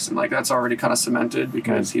Michael Jackson, like that's already kind of cemented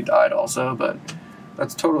because he died also, but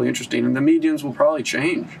that's totally interesting. And the mediums will probably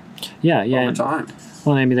change. Over time.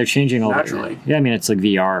 Well, I mean, they're changing all naturally. Yeah, I mean, it's like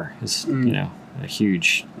VR is a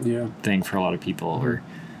huge thing for a lot of people, or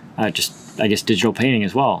just I guess digital painting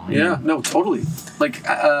as well. No, totally. Like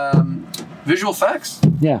visual effects.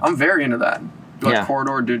 Yeah, I'm very into that. Like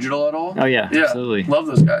Corridor Digital at all? Oh yeah, absolutely. Love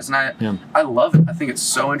those guys, and I love it. I think it's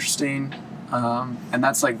so interesting, and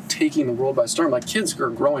that's like taking the world by storm. Like kids are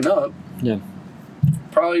growing up. Yeah.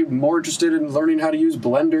 Probably more interested in learning how to use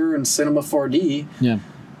Blender and Cinema 4D. Yeah.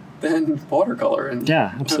 Than watercolor and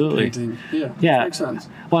absolutely painting. Yeah, makes sense.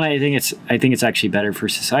 Well, I think it's actually better for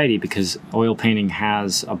society because oil painting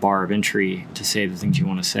has a bar of entry to say the things you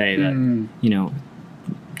want to say that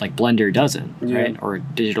like Blender doesn't, right? Or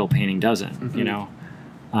digital painting doesn't,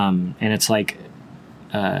 and it's like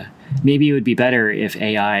maybe it would be better if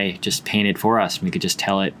AI just painted for us and we could just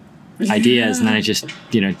tell it ideas and then it just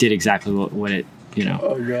did exactly what it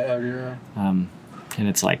Oh god, yeah. And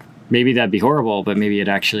it's like, maybe that'd be horrible, but maybe it'd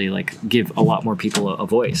actually like give a lot more people a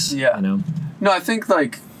voice. Yeah. No, I think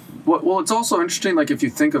like, well, it's also interesting. Like if you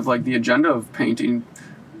think of like the agenda of painting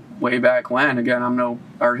way back when, again, I'm no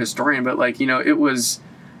art historian, but like, it was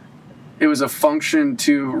a function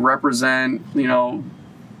to represent,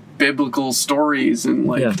 biblical stories and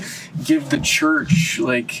like give the church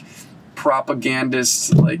like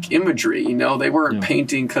propagandist like imagery, They weren't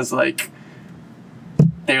painting because like,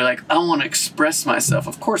 they're like, I want to express myself.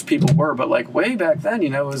 Of course people were, but like way back then,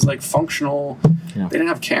 it was like functional. They didn't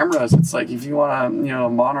have cameras. It's like if you want to, a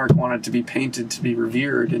monarch wanted to be painted to be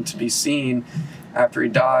revered and to be seen after he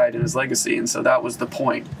died and his legacy. And so that was the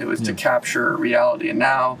point. It was to capture reality. And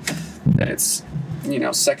now that it's,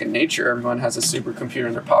 second nature, everyone has a supercomputer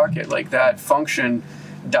in their pocket. Like that function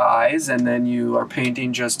dies and then you are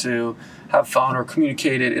painting just to have fun or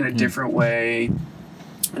communicate it in a different way.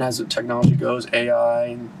 And as the technology goes, AI,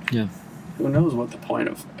 and who knows what the point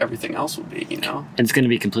of everything else will be, And it's going to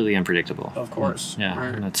be completely unpredictable. Of course. Yeah.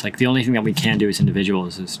 Right. And it's like the only thing that we can do as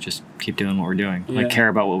individuals is just keep doing what we're doing. Like care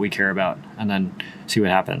about what we care about and then see what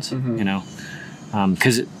happens,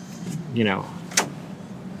 Because, the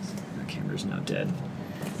camera's now dead.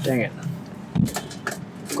 Dang it.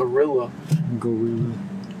 Gorilla. Gorilla.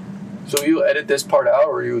 So you edit this part out,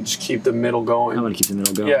 or you just keep the middle going? I'm gonna keep the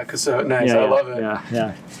middle going. Yeah, because nice. Yeah, I love it.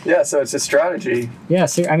 Yeah. Yeah, so it's a strategy. Yeah,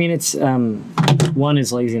 so I mean, it's one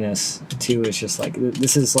is laziness. Two is just like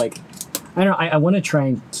this is like I don't know. I want to try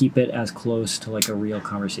and keep it as close to like a real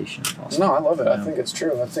conversation as possible. No, I love it. I think it's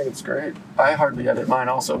true. I think it's great. I hardly edit mine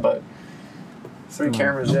also, but 3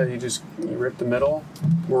 cameras. Yeah, you rip the middle.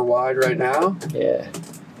 We're wide right now. Yeah.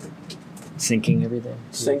 Syncing everything.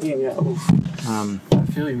 Syncing, yeah. Oof. I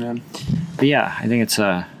feel you, man. But yeah, I think it's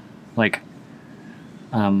like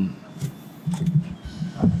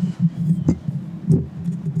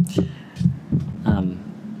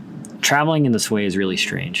traveling in this way is really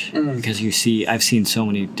strange because I've seen so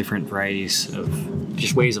many different varieties of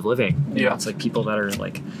just ways of living. You know, it's like people that are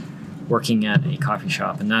like working at a coffee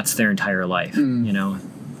shop and that's their entire life. You know,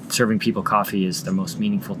 serving people coffee is the most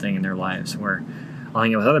meaningful thing in their lives. Where I'll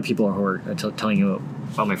hang out with other people who are telling you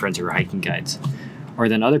about my friends who are hiking guides, or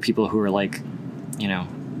then other people who are like, you know,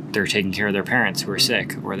 they're taking care of their parents who are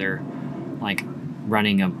sick, or they're like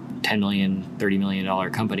running a $10 million, $30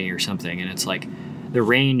 million company or something, and it's like the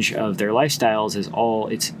range of their lifestyles is all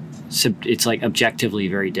it's like objectively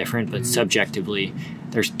very different, but subjectively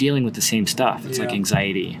they're dealing with the same stuff. It's like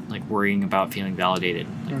anxiety, like worrying about feeling validated,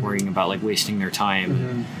 like worrying about like wasting their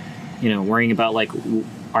time, you know, worrying about like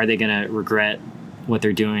are they gonna regret what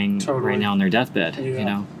they're doing right now on their deathbed, you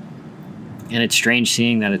know. And it's strange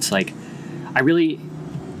seeing that. It's like I really,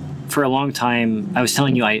 for a long time, I was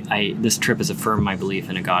telling you I this trip has affirmed my belief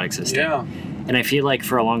in a God existing. And I feel like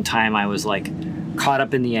for a long time I was like caught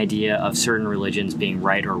up in the idea of certain religions being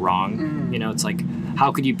right or wrong. You know, it's like,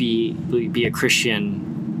 how could you be a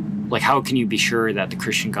Christian? Like, how can you be sure that the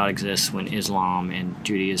Christian God exists when Islam and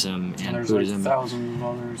Judaism and there's Buddhism, like thousands of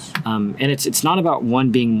others. And it's not about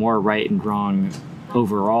one being more right and wrong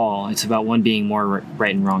overall. It's about one being more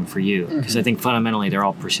right and wrong for you, because I think fundamentally they're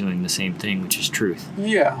all pursuing the same thing, which is truth.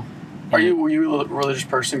 Were you a religious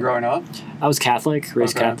person growing up? I was Catholic,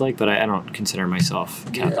 raised Catholic, but I don't consider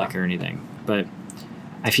myself Catholic or anything. But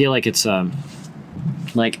I feel like it's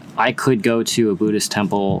like I could go to a Buddhist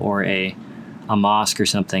temple or a mosque or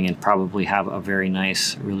something and probably have a very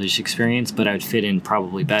nice religious experience, but I would fit in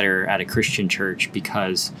probably better at a Christian church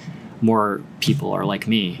because more people are like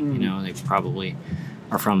me. You know, they probably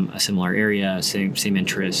are from a similar area, same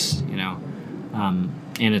interests, you know.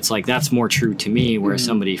 And it's like that's more true to me, whereas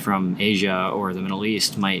somebody from Asia or the Middle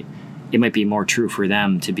East might be more true for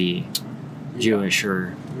them to be Jewish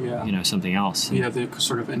or you know, something else. You have the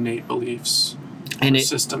sort of innate beliefs and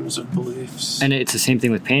systems of beliefs. And it's the same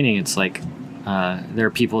thing with painting. It's like there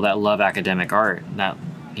are people that love academic art that,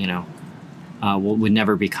 you know, would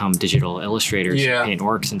never become digital illustrators, paint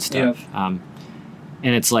orcs and stuff. And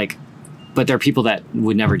it's like, but there are people that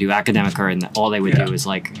would never do academic art and all they would do is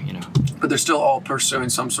like, you know. But they're still all pursuing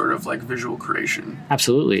some sort of like visual creation.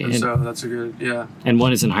 Absolutely. And so that's a good, And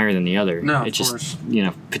one isn't higher than the other. No, it's of just, course. you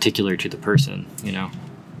know, particular to the person, you know.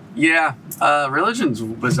 Yeah. Religion's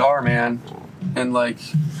bizarre, man. And like,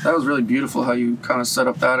 that was really beautiful how you kind of set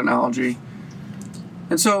up that analogy.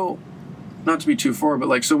 And so, not to be too forward, but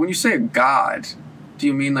like, so when you say a god, do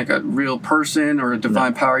you mean like a real person or a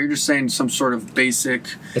divine power? You're just saying some sort of basic...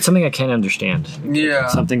 It's something I can't understand.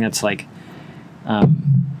 It's something that's like,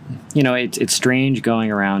 you know, it's strange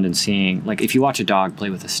going around and seeing, like, if you watch a dog play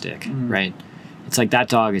with a stick, right? It's like that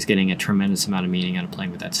dog is getting a tremendous amount of meaning out of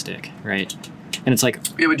playing with that stick, right? And it's like...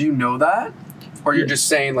 Yeah, but do you know that? Or you're just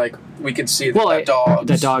saying, like, we can see that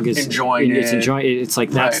that dog is enjoying it. It's like,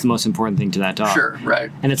 that's the most important thing to that dog. Sure, right.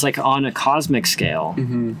 And it's like, on a cosmic scale,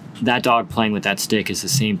 that dog playing with that stick is the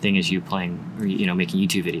same thing as you playing, or, you know, making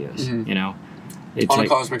YouTube videos, you know? It's on like, a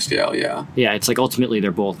cosmic scale, yeah. Yeah, it's like, ultimately,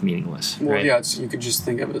 they're both meaningless, well, right? yeah, you could just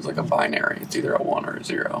think of it as like a binary. It's either a 1 or a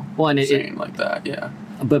 0. Well, and like that, yeah.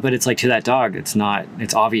 But it's like, to that dog, it's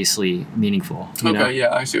obviously meaningful. You know?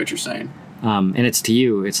 Yeah, I see what you're saying. And it's to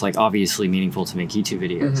you, it's like obviously meaningful to make YouTube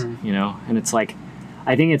videos, you know? And it's like,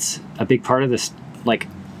 I think it's a big part of this, like,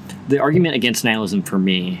 the argument against nihilism for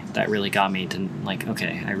me that really got me to, like,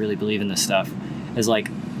 okay, I really believe in this stuff, is like,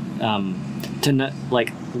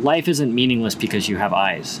 like, life isn't meaningless because you have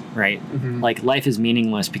eyes, right? Like, life is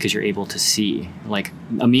meaningless because you're able to see. Like,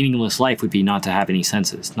 a meaningless life would be not to have any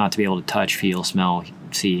senses, not to be able to touch, feel, smell,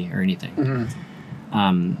 see, or anything.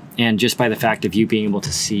 And just by the fact of you being able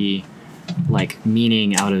to see, like,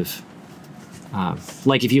 meaning out of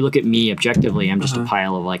like, if you look at me objectively, I'm just a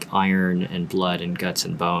pile of like iron and blood and guts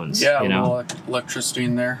and bones, you know, electricity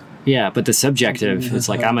in there. But the subjective, it's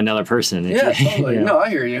like I'm another person. Totally. You know? No, I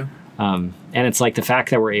hear you. And it's like the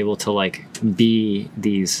fact that we're able to like be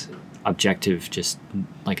these objective, just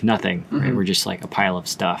like nothing, right? We're just like a pile of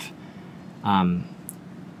stuff.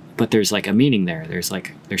 But there's like a meaning there. There's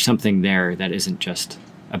something there that isn't just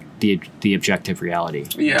the objective reality.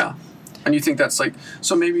 Yeah. And you think that's like,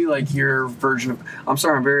 so maybe like your version of, I'm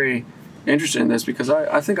sorry, I'm very interested in this because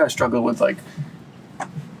I think I struggle with like,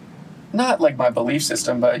 not like my belief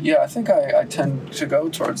system, but yeah, I think I tend to go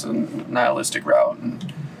towards a nihilistic route.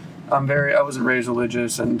 And I wasn't raised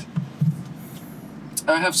religious, and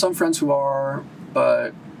I have some friends who are,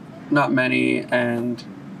 but not many, and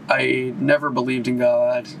I never believed in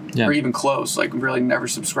God, or even close, like really never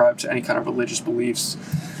subscribed to any kind of religious beliefs.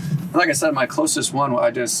 And like I said, my closest one, I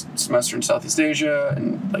did a semester in Southeast Asia,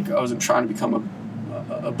 and like I wasn't trying to become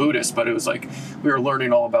a Buddhist, but it was like we were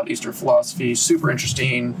learning all about Eastern philosophy, super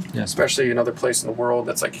interesting, especially another place in the world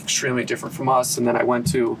that's like extremely different from us. And then I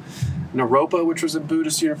went to Naropa, which was a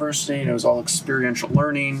Buddhist university, and it was all experiential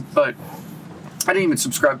learning, but I didn't even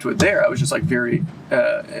subscribe to it there. I was just like very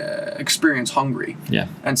experience hungry. Yeah.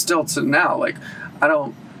 And still to now, like I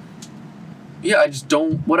just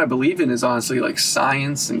don't, what I believe in is honestly like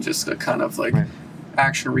science and just a kind of like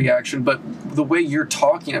action reaction. But the way you're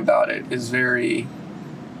talking about it is very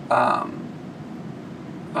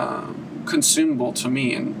consumable to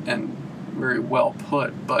me and very well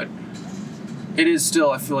put. But it is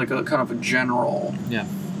still, I feel like, a kind of a general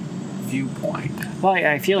viewpoint. Well,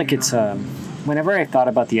 I feel like it's whenever I thought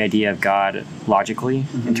about the idea of God logically,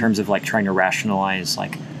 in terms of like trying to rationalize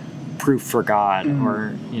like proof for God,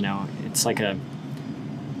 or it's like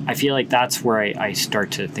I feel like that's where I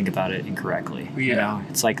start to think about it incorrectly.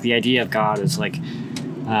 It's like the idea of God is like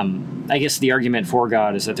I guess the argument for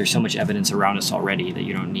God is that there's so much evidence around us already that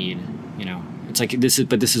you don't need, it's like this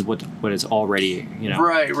is what is already,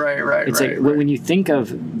 Right. It's like when you think of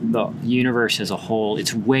the universe as a whole,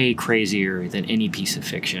 it's way crazier than any piece of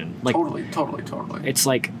fiction. Like totally. It's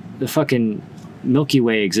like the fucking Milky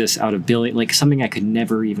Way exists out of billion, like something I could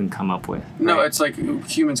never even come up with. No, it's like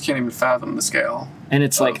humans can't even fathom the scale. And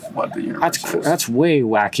it's like what the universe is. That's way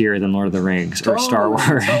wackier than Lord of the Rings or Star Wars.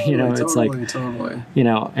 It's totally.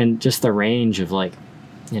 And just the range of like,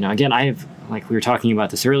 again, I have, like we were talking about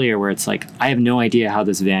this earlier, where it's like I have no idea how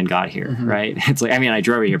this van got here, right? It's like, I mean, I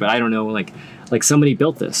drove it here, but I don't know, like somebody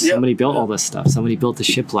built this. Somebody built all this stuff. Somebody built the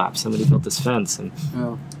shiplap. Somebody built this fence, and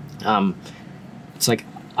it's like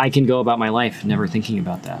I can go about my life never thinking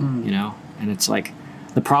about that, And it's like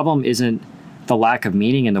the problem isn't the lack of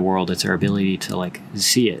meaning in the world; it's our ability to like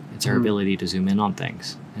see it. It's our ability to zoom in on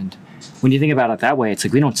things. And when you think about it that way, it's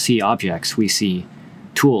like we don't see objects; we see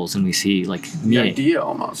tools, and we see like meaning. The idea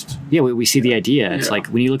almost. Yeah, we see the idea. It's like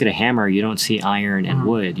when you look at a hammer, you don't see iron and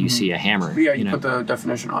wood; you see a hammer. Yeah, you put the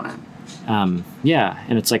definition on it.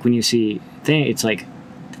 And it's like when you see it's like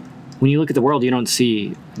when you look at the world, you don't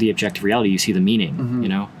see the objective reality; you see the meaning.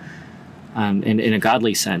 And in a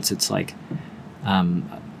godly sense, it's like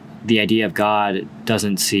the idea of God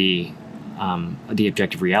doesn't see the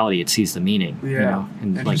objective reality; it sees the meaning.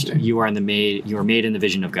 And like you are made in the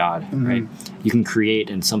vision of God, right? You can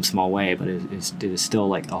create in some small way, but it is still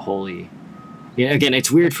like a holy. Yeah, again,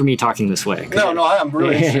 it's weird for me talking this way. No, I'm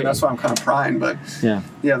really interested. That's why I'm kind of prying, but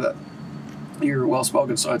you're well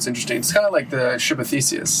spoken, so it's interesting. It's kind of like the ship of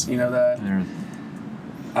Theseus, that.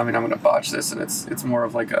 I mean, I'm going to botch this, and it's more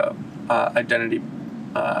of like a identity.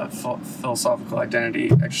 Philosophical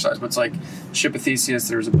identity exercise, but it's like ship of Theseus.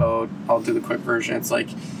 There's a boat. I'll do the quick version. It's like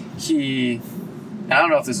and I don't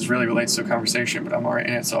know if this really relates to a conversation, but I'm already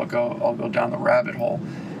in it, so I'll go down the rabbit hole.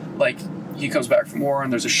 Like he comes back from war,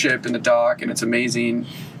 and there's a ship in the dock, and it's amazing.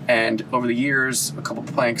 And over the years, a couple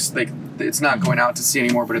planks, it's not going out to sea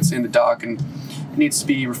anymore, but it's in the dock, and it needs to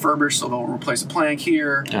be refurbished, so they'll replace a plank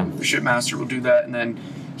here. The shipmaster will do that, and then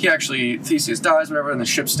Theseus dies, whatever, and the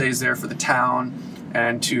ship stays there for the town.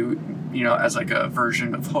 And to, as like a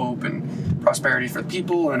version of hope and prosperity for the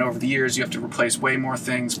people. And over the years, you have to replace way more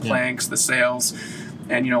things, planks, the sails.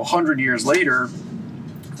 And, 100 years later,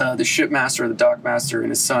 the shipmaster, the dockmaster, and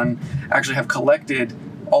his son actually have collected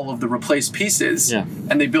all of the replaced pieces.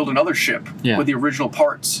 And they build another ship with the original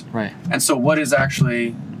parts. Right. And so what is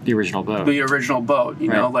actually the original boat? The original boat,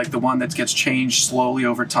 like the one that gets changed slowly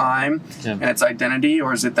over time and its identity,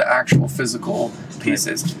 or is it the actual physical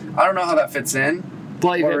pieces? I don't know how that fits in.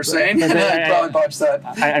 What we're saying. I probably botched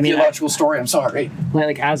that theological story. I'm sorry.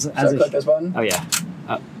 Like as I click this button? Oh yeah.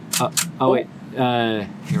 Wait.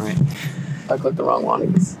 You're right. I clicked the wrong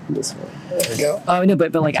one. This one. There we go. Oh no,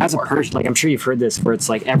 but like as a person, like I'm sure you've heard this, where it's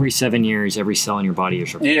like every 7 years, every cell in your body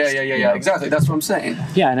is replaced. Yeah. Exactly. That's what I'm saying.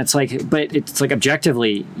 Yeah, and it's like, but it's like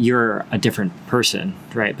objectively, you're a different person,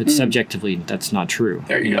 right? But subjectively, that's not true.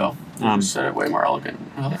 There you go. You just said it way more elegant.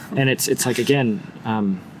 And it's like again.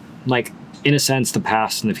 like in a sense, the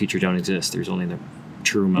past and the future don't exist. There's only the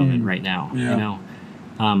true moment right now. Yeah. You know,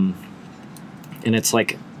 and it's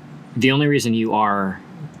like the only reason you are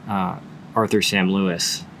Arthur Sam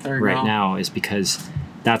Lewis right now is because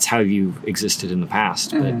that's how you existed in the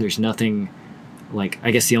past. But there's nothing like,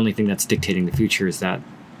 I guess the only thing that's dictating the future is that,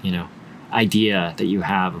 you know, idea that you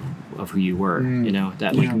have of who you were, you know,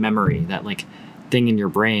 that like memory, that like thing in your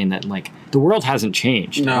brain that like the world hasn't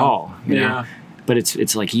changed at all, you know, but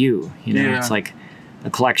it's like you know, it's like a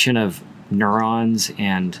collection of neurons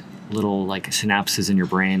and little like synapses in your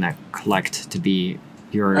brain that collect to be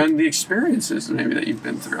your and the experiences maybe that you've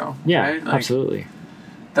been through. Yeah, right? Like, absolutely.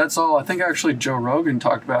 That's all. I think actually Joe Rogan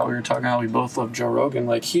talked about. We were talking how we both love Joe Rogan.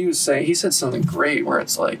 Like he said something great where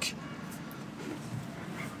it's like,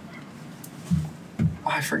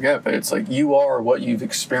 I forget, but it's like you are what you've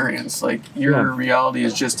experienced. Like your reality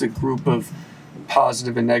is just a group of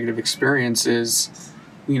positive and negative experiences,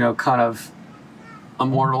 you know, kind of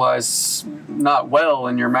immortalized not well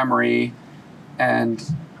in your memory, and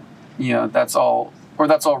you know that's all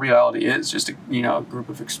reality is, just a, you know, a group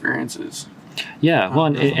of experiences. Yeah, well,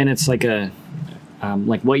 and it's like a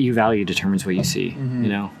like what you value determines what you see. You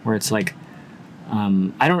know, where it's like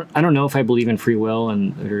I don't know if I believe in free will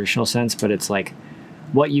in the traditional sense, but it's like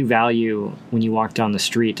what you value when you walk down the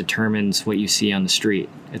street determines what you see on the street.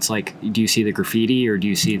 It's like, do you see the graffiti or do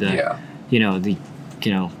you see the you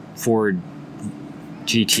know Ford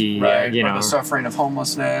GT, right, you or know, the suffering of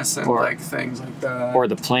homelessness and like things like that, or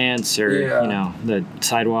the plants, or you know, the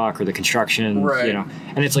sidewalk or the construction, you know,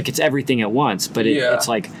 and it's like it's everything at once, but it's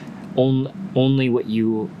like only what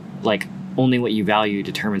you value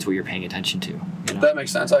determines what you're paying attention to. You know? That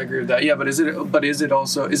makes sense. I agree with that. Yeah, but is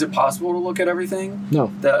it possible to look at everything?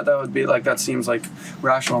 No. That would be like, that seems like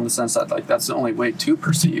rational in the sense that like that's the only way to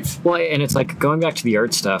perceive. Well, and it's like going back to the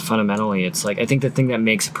art stuff, fundamentally, it's like I think the thing that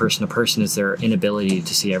makes a person is their inability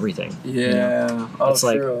to see everything. Yeah. You know? Oh, it's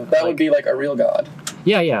true. Like, that would be like a real God.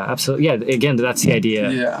 Yeah, absolutely. Yeah, again, that's the idea.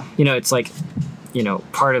 Yeah. You know, it's like, you know,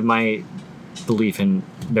 part of my belief in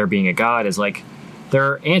there being a God is like,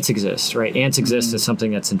 ants exist, right? Ants exist as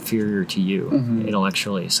something that's inferior to you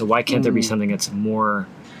intellectually. So why can't there be something that's more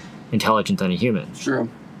intelligent than a human? True.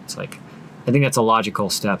 It's like, I think that's a logical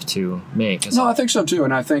step to make. No, I think so too.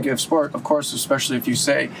 And I think of course, especially if you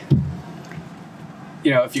say,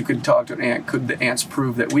 you know, if you could talk to an ant, could the ants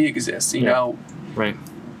prove that we exist? You know, right?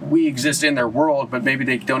 We exist in their world, but maybe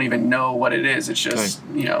they don't even know what it is. It's just,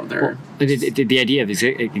 you know, they're... Well, the idea of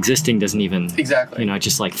existing doesn't even... Exactly. You know,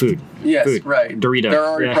 just like food. Yes, food, right. Dorito. They're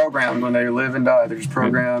already programmed when they live and die. They're just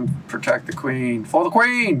programmed, protect the queen. For the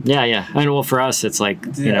queen! Yeah. And well, for us, it's like,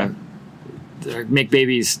 you know, make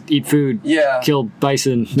babies, eat food, kill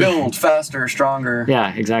bison. Build faster, stronger.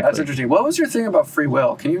 Yeah, exactly. That's interesting. What was your thing about free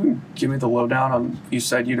will? Can you give me the lowdown on... You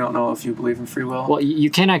said you don't know if you believe in free will. Well, you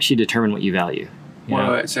can't actually determine what you value.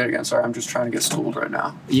 Wait, say it again. Sorry, I'm just trying to get schooled right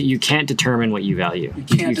now. You can't determine what you value. You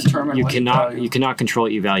can't determine what you value. You cannot control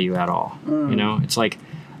what you value at all. You know, it's like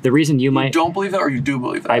the reason you might... You don't believe that, or you do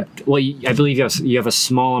believe that? I believe you have a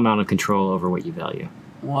small amount of control over what you value.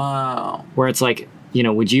 Wow. Where it's like, you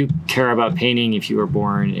know, would you care about painting if you were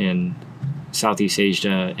born in Southeast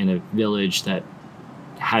Asia in a village that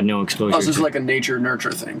had no exposure? Oh, so this is like a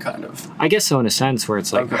nature-nurture thing, kind of. I guess so, in a sense, where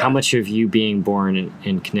it's like, how much of you being born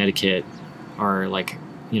in Connecticut are like,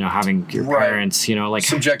 you know, having your parents, you know, like...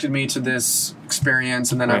 Subjected me to this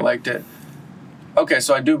experience, and then I liked it. Okay,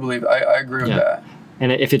 so I do believe... I agree with that.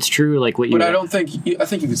 And if it's true, like what you... But I don't think... I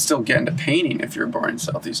think you could still get into painting if you're born in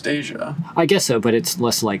Southeast Asia. I guess so, but it's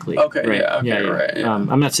less likely. Okay, right? Right. Yeah.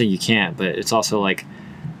 I'm not saying you can't, but it's also like...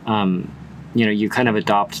 you know, you kind of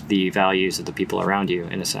adopt the values of the people around you,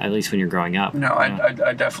 at least when you're growing up. No,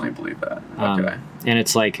 I definitely believe that. Okay. And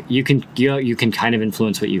it's like you can kind of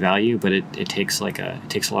influence what you value, but it takes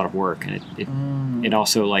a lot of work, and it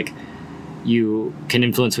also like you can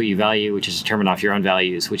influence what you value, which is determined off your own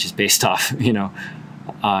values, which is based off, you know,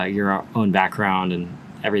 your own background and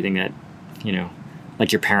everything that, you know,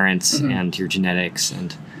 like your parents and your genetics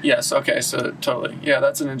and. Yes. Okay. So totally. Yeah,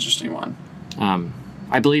 that's an interesting one.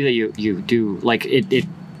 I believe that you do, like,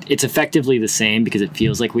 it's effectively the same because it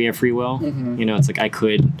feels like we have free will. You know, it's like I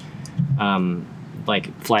could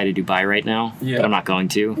like fly to Dubai right now, but I'm not going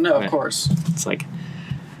to. No, of course. It's like,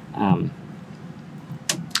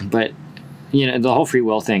 but, you know, the whole free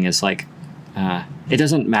will thing is like, it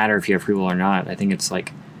doesn't matter if you have free will or not. I think it's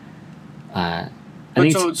like, sorry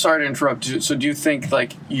to interrupt. So do you think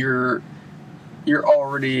like you're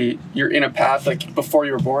in a path, like before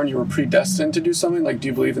you were born you were predestined to do something? Like, do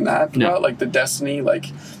you believe in that? No. Like the destiny, like,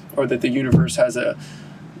 or that the universe has a,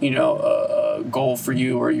 you know, a goal for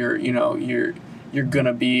you, or you're you're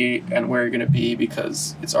gonna be and where you're gonna be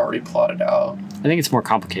because it's already plotted out. I think it's more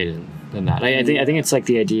complicated than that. I think it's like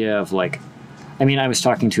the idea of like, I mean, I was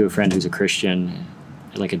talking to a friend who's a Christian,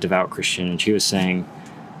 like a devout Christian, and she was saying,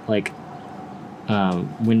 like,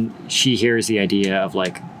 when she hears the idea of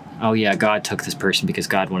like, oh yeah, God took this person because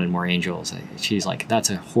God wanted more angels, she's like, that's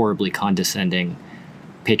a horribly condescending,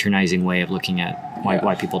 patronizing way of looking at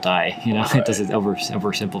why people die. You know, it doesn't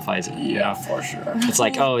oversimplifies it. Yeah, you know? for sure. It's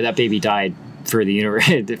like, oh, that baby died for the universe,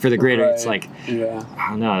 for the greater. It's like, yeah,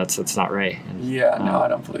 oh, no, that's not right. And, yeah, no, I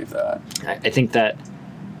don't believe that. I think that,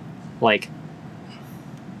 like,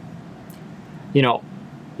 you know,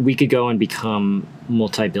 we could go and become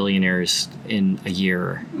multi-billionaires in a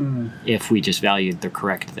year if we just valued the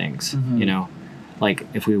correct things, you know? Like,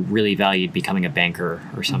 if we really valued becoming a banker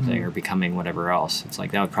or something, or becoming whatever else, it's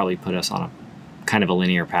like that would probably put us on a kind of a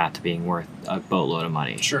linear path to being worth a boatload of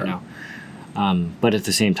money, Sure. you know? But at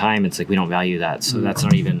the same time, it's like we don't value that, so that's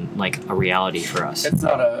not even like a reality for us. It's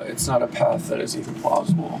not a path that is even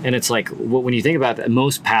plausible. And it's like, when you think about that,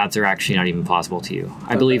 most paths are actually not even plausible to you.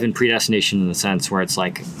 I believe in predestination in the sense where it's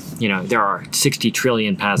like, you know, there are 60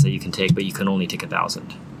 trillion paths that you can take, but you can only take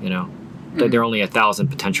 1,000, you know? There are only 1,000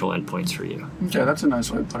 potential endpoints for you. Okay, that's a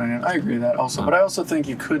nice way of putting it. I agree with that also. But I also think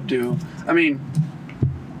you could do, I mean,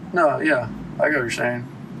 no, yeah, I get what you're saying.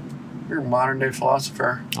 You're a modern day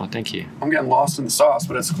philosopher. Oh, thank you. I'm getting lost in the sauce,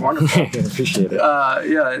 but it's wonderful. I appreciate it.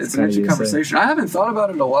 Yeah, it's an interesting conversation. I haven't thought about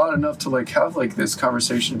it a lot enough to like have like this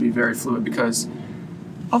conversation be very fluid because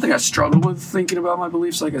I don't think I struggle with thinking about my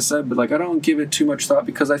beliefs, like I said, but like I don't give it too much thought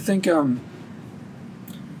because I think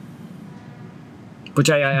Which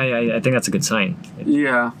I think that's a good sign.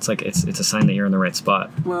 Yeah. It's like it's a sign that you're in the right spot.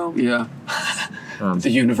 Well, yeah. The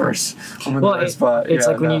universe. I'm in the right spot. It's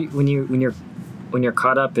yeah, like when you're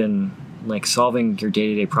caught up in like solving your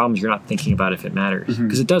day-to-day problems, you're not thinking about if it matters,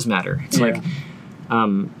 because it does matter. It's like,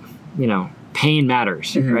 you know, pain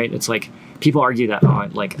matters, right? It's like people argue that, oh,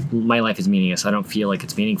 like my life is meaningless. I don't feel like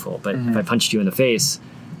it's meaningful. But if I punched you in the face,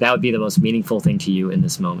 that would be the most meaningful thing to you in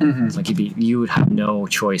this moment. It's like you would have no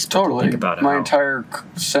choice but to think about it. My entire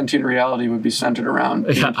sentient reality would be centered around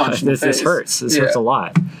being punched in the face. This hurts. This hurts a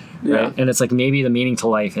lot, right? And it's like maybe the meaning to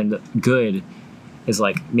life and the good is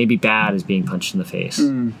like maybe bad is being punched in the face,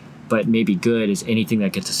 but maybe good is anything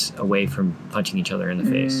that gets us away from punching each other in the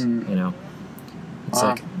face. You know, it's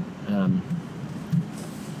like,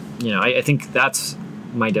 you know, I think that's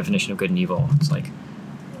my definition of good and evil. It's like,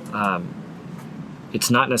 it's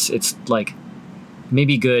not necessarily, it's like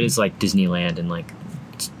maybe good is like Disneyland and like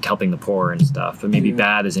helping the poor and stuff, but maybe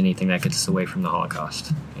bad is anything that gets us away from the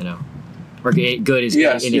Holocaust, you know, or good is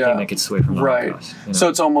anything that gets us away from the Holocaust. You know? So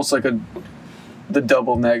it's almost like the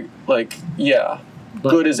double like,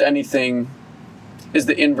 good is anything is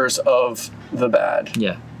the inverse of the bad.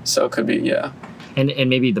 Yeah. So it could be, And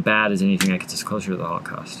maybe the bad is anything that gets us closer to the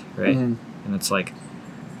Holocaust, right? And it's like,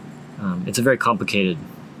 it's a very complicated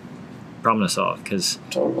problem to solve because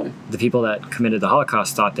the people that committed the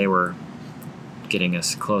Holocaust thought they were getting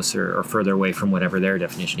us closer or further away from whatever their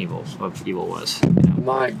definition of evil was. You know?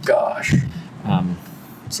 My gosh.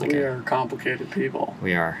 It's like we are complicated people.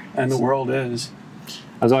 We are. And the world is.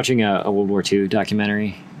 I was watching a World War II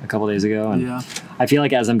documentary a couple days ago, and I feel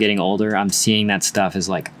like as I'm getting older, I'm seeing that stuff as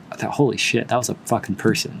like, holy shit, that was a fucking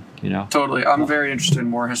person, you know? Totally. I'm very interested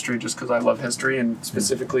in war history just because I love history and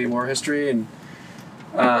specifically war history, and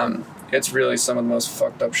it's really some of the most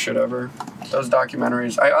fucked up shit ever. Those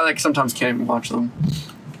documentaries, I like sometimes can't even watch them.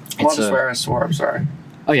 I'll just swear I swore, I'm sorry.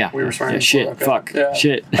 Oh yeah. We were swearing. Yeah, shit, okay. fuck,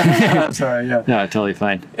 shit. Sorry, No, totally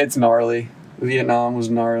fine. It's gnarly. Vietnam was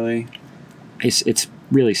gnarly. It's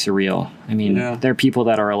really surreal. I mean, there are people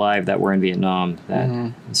that are alive that were in Vietnam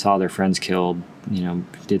that saw their friends killed, you know,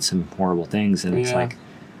 did some horrible things, and it's like,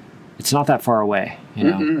 it's not that far away, you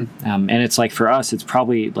know? And it's like, for us, it's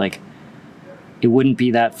probably like, it wouldn't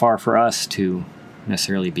be that far for us to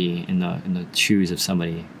necessarily be in the shoes of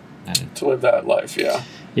somebody. To live that life,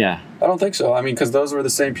 Yeah, I don't think so. I mean, because those were the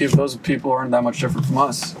same people. Those people aren't that much different from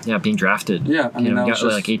us. Yeah, being drafted. Yeah, I mean, you got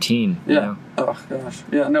like 18. Yeah. You know? Oh gosh.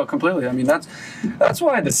 Yeah. No, completely. I mean, that's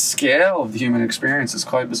why the scale of the human experience is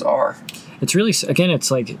quite bizarre. It's really, again, it's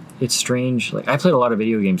like, it's strange. Like, I played a lot of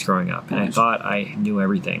video games growing up, and I thought I knew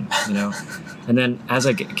everything, you know. And then as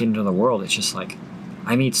I get into the world, it's just like,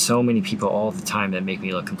 I meet so many people all the time that make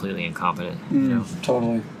me look completely incompetent. You know?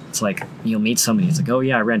 Totally. It's like you'll meet somebody. It's like, oh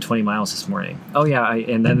yeah, I ran 20 miles this morning. Oh yeah,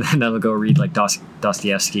 and then they'll go read like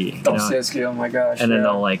Dostoevsky. Dostoevsky. Oh my gosh. And then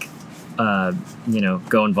they'll like, you know,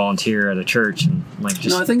 go and volunteer at a church and like just. You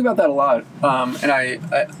know, I think about that a lot. And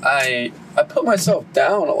I put myself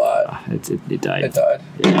down a lot. It died. It died.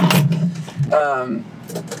 Yeah.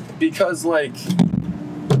 because like,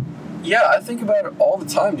 yeah, I think about it all the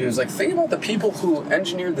time, dude. It's like, think about the people who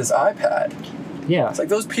engineered this iPad. Yeah. It's like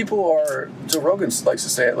those people are, Joe Rogan likes to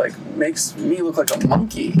say it, like, makes me look like a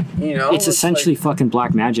monkey, you know? It's essentially like, fucking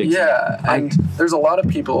black magic. Yeah, and there's a lot of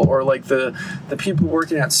people, or like the people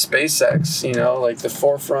working at SpaceX, you know, like the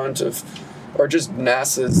forefront of, or just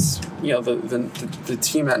NASA's, you know, the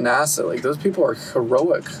team at NASA, like those people are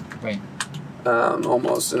heroic. Right.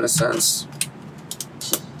 Almost in a sense.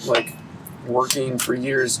 Like working for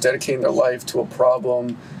years, dedicating their life to a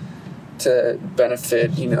problem to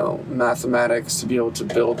benefit, you know, mathematics, to be able to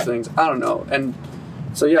build things. I don't know. And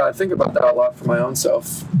so, yeah, I think about that a lot for my own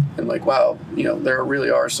self. And like, wow, you know, there really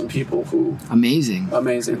are some people who... Amazing.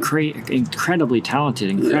 Incredibly talented,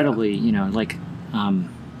 incredibly, you know, like... and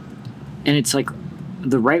it's like,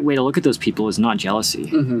 the right way to look at those people is not jealousy.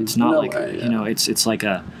 Mm-hmm. It's not you know, it's like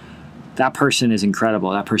a... That person is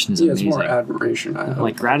incredible. That person is amazing. It's more admiration, I hope.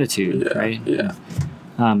 Like gratitude, right? Yeah.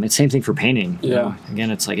 It's same thing for painting. Yeah. You know?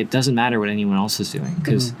 Again, it's like it doesn't matter what anyone else is doing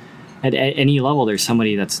because at any level there's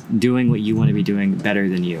somebody that's doing what you want to be doing better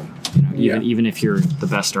than you. You know, even if you're the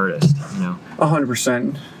best artist. You know.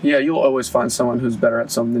 100%. Yeah, you'll always find someone who's better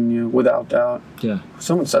at something than you, without doubt. Yeah.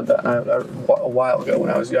 Someone said that a while ago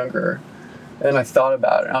when I was younger, and I thought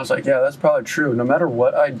about it. And I was like, yeah, that's probably true. No matter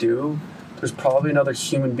what I do, there's probably another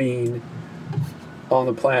human being on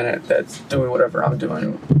the planet that's doing whatever I'm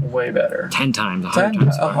doing way better. 10 times, 100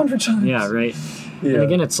 times. 100 times. Yeah, right. Yeah. And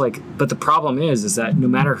again, it's like, but the problem is that no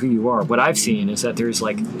matter who you are, what I've seen is that there's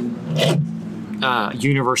like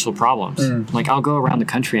universal problems. Like I'll go around the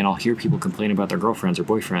country and I'll hear people complain about their girlfriends or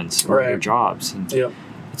boyfriends or their jobs. And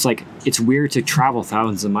it's like, it's weird to travel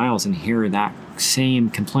thousands of miles and hear that same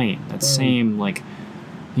complaint, that same like,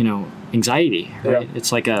 you know, anxiety, right?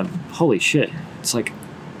 It's like a, holy shit. It's like,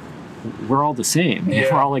 we're all the same.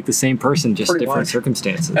 Yeah. We're all like the same person, just pretty different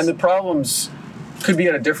circumstances. And the problems could be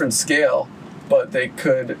at a different scale, but they're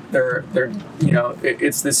you know,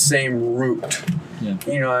 it's the same root. Yeah.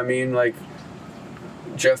 You know what I mean? Like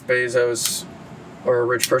Jeff Bezos or a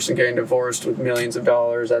rich person getting divorced with millions of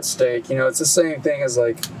dollars at stake. You know, it's the same thing as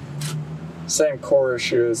like, same core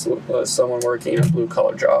issue as someone working a blue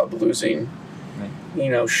collar job losing, you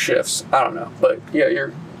know, shifts. I don't know. But yeah,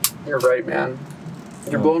 you're right, man.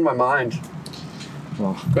 You're blowing my mind.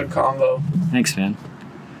 Well, good combo. Thanks, man.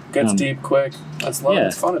 Gets deep quick. That's love. Yeah.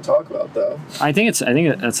 It's fun to talk about, though. I think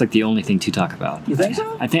that's like the only thing to talk about. You think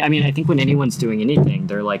so? I think when anyone's doing anything,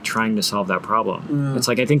 they're like trying to solve that problem. It's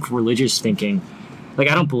like, I think religious thinking, like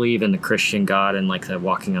I don't believe in the Christian God and like the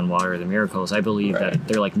walking on water or the miracles. I believe that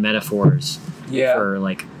they're like metaphors for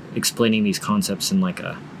like explaining these concepts in like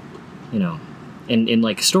a, you know, in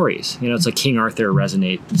like stories. You know, it's like King Arthur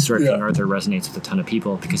resonates with a ton of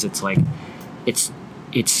people because it's like it's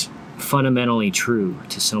fundamentally true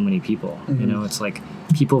to so many people. You know, it's like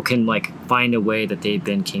people can like find a way that they've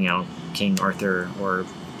been King Arthur, or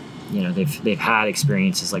you know, they've had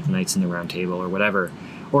experiences like Knights in the Round Table or whatever,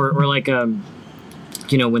 or like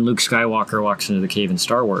you know, when Luke Skywalker walks into the cave in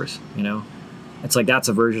Star Wars, you know, it's like that's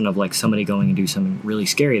a version of like somebody going and do something really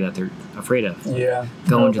scary that they're afraid of. Yeah.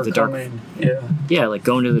 Go into the dark. Yeah. Yeah, like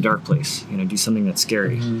go into the dark place. You know, do something that's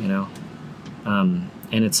scary. You know, and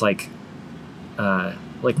it's like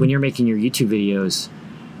when you're making your YouTube videos,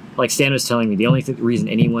 like Stan was telling me, the only reason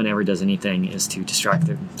anyone ever does anything is to distract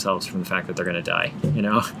themselves from the fact that they're gonna die. You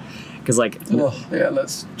know, because like. Yeah,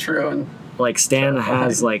 that's true. And like Stan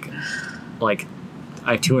has like.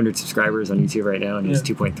 I have 200 subscribers on YouTube right now, and he has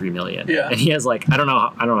 2.3 million. Yeah. And he has like I don't know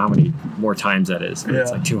how many more times that is, but it's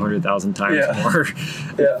like 200,000 times more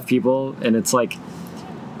people, and it's like,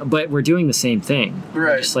 but we're doing the same thing.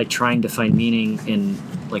 Right. We're just like trying to find meaning in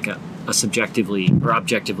like a subjectively or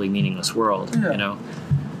objectively meaningless world. You know,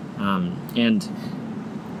 and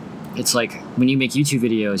it's like when you make YouTube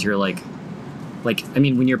videos, you're like I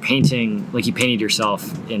mean, when you're painting, like you painted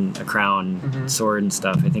yourself in a crown, sword, and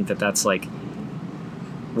stuff. I think that's like.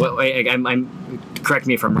 I'm correct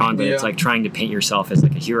me if I'm wrong, but it's like trying to paint yourself as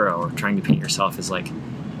like a hero, or trying to paint yourself as like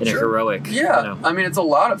in a heroic. Yeah, you know. I mean, it's a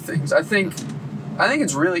lot of things. I think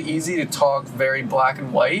it's really easy to talk very black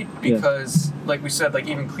and white because, like we said, like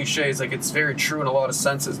even cliches, like it's very true in a lot of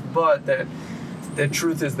senses. But that the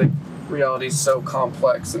truth is that reality is so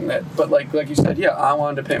complex, and that. But like you said, I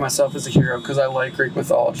wanted to paint myself as a hero because I like Greek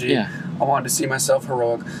mythology. Yeah. I wanted to see myself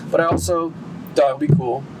heroic, but I also thought it would be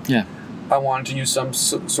cool. Yeah. I wanted to use some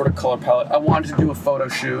sort of color palette. I wanted to do a photo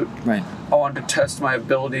shoot. Right. I wanted to test my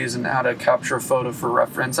abilities and how to capture a photo for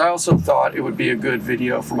reference. I also thought it would be a good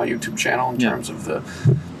video for my YouTube channel in terms of the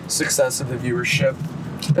success of the viewership.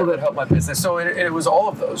 that would help my business. So it was all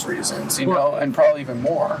of those reasons, you know, and probably even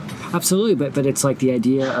more. Absolutely, but it's like the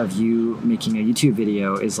idea of you making a YouTube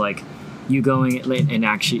video is like you going and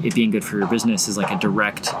actually it being good for your business is like a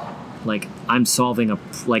direct, like I'm solving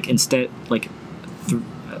instead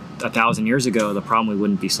 1,000 years ago the problem we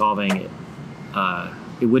wouldn't be solving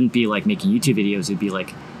it wouldn't be like making YouTube videos, it'd be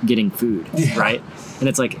like getting food, right? And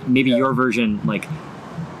it's like maybe your version, like,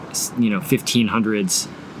 you know, 1500s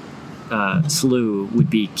SLEW would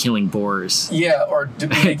be killing boars. Yeah, or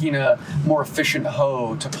making a more efficient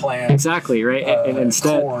hoe to plant. Exactly, right? And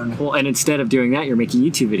instead, corn. Well, and instead of doing that, you're making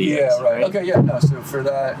YouTube videos. Yeah, right. Okay, yeah, no. So for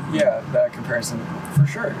that, that comparison, for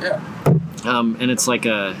sure, yeah. And it's like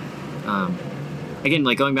again,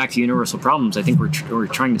 like going back to universal problems, I think we're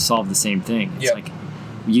trying to solve the same thing. It's like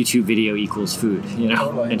YouTube video equals food, you know,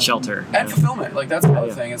 totally. and shelter. And fulfillment. Like, that's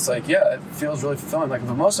another thing. It's like, it feels really fulfilling. Like,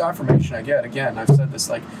 the most affirmation I get, again, I've said this,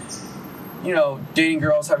 like, you know, dating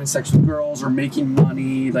girls, having sex with girls, or making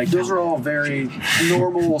money, like, those are all very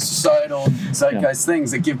normal societal zeitgeist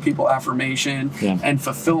things that give people affirmation and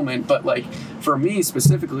fulfillment. But, like, for me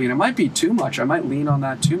specifically, and it might be too much, I might lean on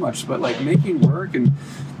that too much, but, like, making work and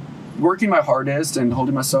working my hardest and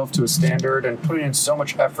holding myself to a standard and putting in so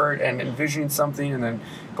much effort and envisioning something and then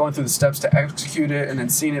going through the steps to execute it and then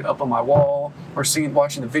seeing it up on my wall or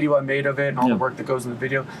watching the video I made of it and all the work that goes in the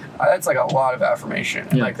video, that's like a lot of affirmation.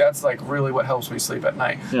 And like, that's like really what helps me sleep at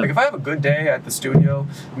night. Like, if I have a good day at the studio,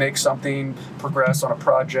 make something, progress on a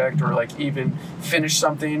project, or like even finish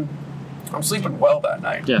something, I'm sleeping well that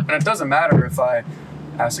night. And it doesn't matter if I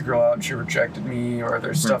asked a girl out and she rejected me, or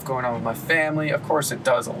there's stuff going on with my family. Of course it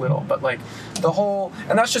does a little, but like the whole,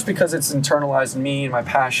 and that's just because it's internalized me and my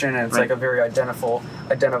passion, and it's like a very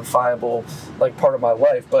identifiable like part of my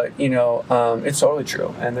life. But you know, it's totally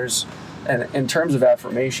true. And in terms of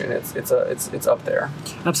affirmation, it's up there.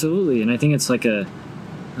 Absolutely. And I think it's like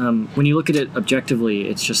when you look at it objectively,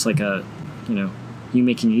 it's just like you know, you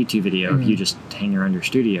making a YouTube video, you just hang around your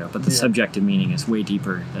studio, but the subjective meaning is way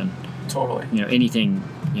deeper than you know, anything,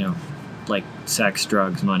 you know, like sex,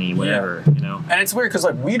 drugs, money, whatever, you know. And it's weird because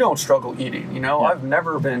like we don't struggle eating, you know. I've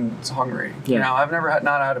never been hungry, you know. I've never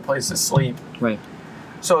not had a place to sleep.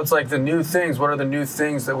 So it's like the new things. What are the new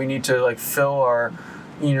things that we need to like fill our,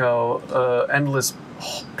 you know, endless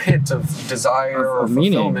pit of desire or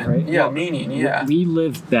fulfillment? Meaning, right? Meaning. We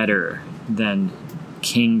live better than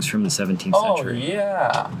kings from the 17th century.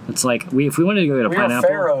 It's like if we wanted to go get a pineapple. We are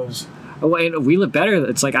pharaohs. Oh, and we live better.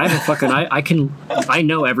 It's like I have a fucking I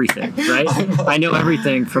know everything, right? I know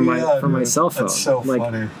everything from my cell phone. That's so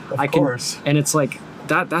funny. Of course. And it's like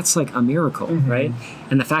that's like a miracle, right?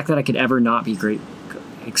 And the fact that I could ever not be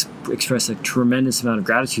express a tremendous amount of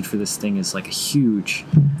gratitude for this thing is like a huge.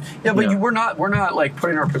 But we're not like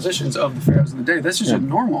putting our positions of the pharaohs in the day. This is just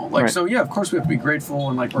normal. Like so, of course we have to be grateful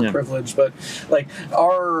and like we're privileged, but like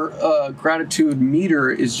our gratitude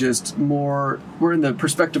meter is just more. We're in the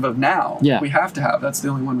perspective of now. We have to have. That's the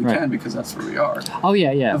only one we can because that's where we are. Oh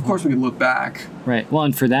yeah. Of course we can look back. Right. Well,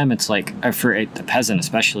 and for them, it's like for the peasant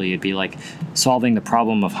especially, it'd be like solving the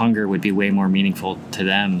problem of hunger would be way more meaningful to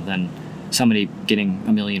them than somebody getting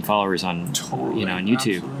 1 million followers on you know, on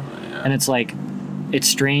YouTube. And it's like, it's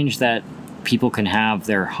strange that people can have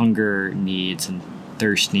their hunger needs and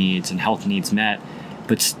thirst needs and health needs met,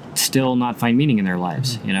 but still not find meaning in their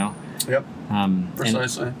lives, you know?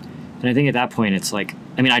 Precisely. And I think at that point it's like,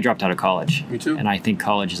 I mean, I dropped out of college. Me too. And I think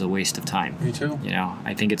college is a waste of time. Me too. You know,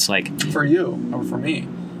 I think it's like... For you, or for me.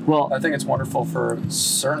 Well... I think it's wonderful for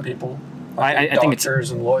certain people. I think doctors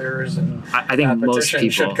and lawyers and I think most people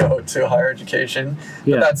should go to higher education,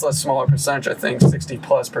 but that's a smaller percentage. I think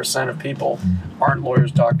 60+% of people aren't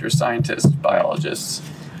lawyers, doctors, scientists, biologists.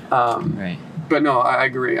 But no, I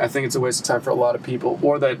agree. I think it's a waste of time for a lot of people,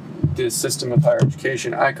 or that the system of higher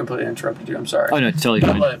education. I completely interrupted you. I'm sorry. Oh no, totally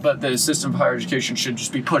fine. But the system of higher education should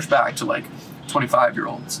just be pushed back to like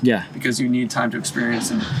 25-year-olds. Because you need time to experience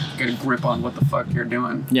and get a grip on what the fuck you're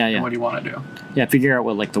doing. And what do you want to do? Figure out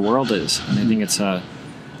what like the world is. And I think it's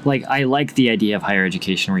like I like the idea of higher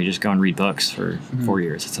education where you just go and read books for 4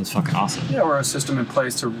 years. It sounds fucking awesome. Or a system in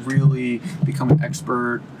place to really become an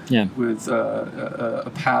expert with a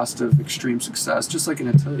past of extreme success, just like an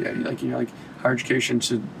atelier. Like, you know, like higher education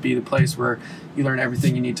should be the place where you learn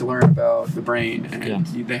everything you need to learn about the brain, and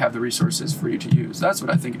they have the resources for you to use. That's what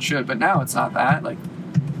I think it should. But now it's not that. Like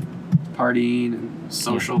partying and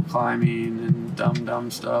social climbing and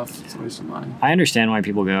dumb stuff. It's a waste of money. I understand why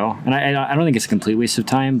people go, and I don't think it's a complete waste of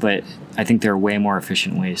time, but I think there are way more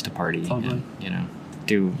efficient ways to party. And, you know,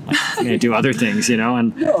 do other things, you know.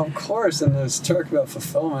 And no, of course. And there's talk about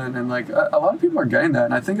fulfillment, and like a lot of people are getting that,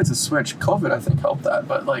 and I think it's a switch. COVID, I think, helped that,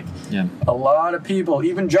 but like a lot of people,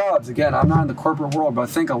 even jobs. Again, I'm not in the corporate world, but I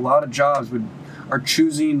think a lot of jobs are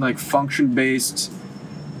choosing like function-based,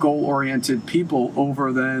 goal-oriented people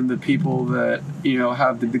over than the people that, you know,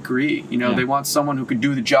 have the degree. You know, they want someone who could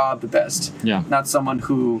do the job the best, not someone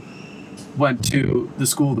who went to the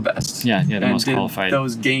school the best. The and most did qualified.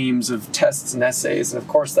 Those games of tests and essays, and of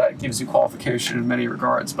course that gives you qualification in many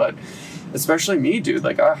regards. But especially me, dude.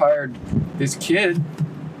 Like I hired this kid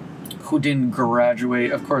who didn't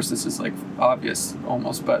graduate. Of course, this is like obvious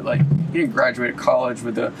almost, but like he didn't graduate college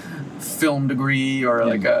with a film degree or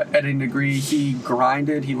like a editing degree. He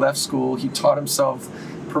grinded. He left school. He taught himself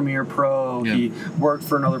Premiere Pro. He worked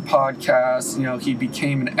for another podcast. You know, he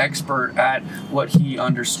became an expert at what he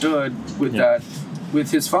understood with that,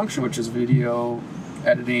 with his function, which is video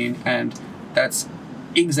editing, and that's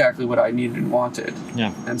exactly what I needed and wanted.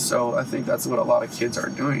 And so I think that's what a lot of kids are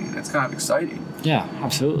doing, and it's kind of exciting.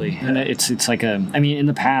 Absolutely. And it's like I mean, in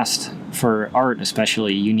the past, for art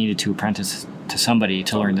especially, you needed to apprentice to somebody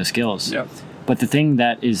to learn the skills. But the thing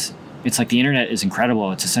that is, it's like the internet is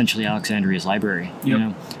incredible. It's essentially Alexandria's library. You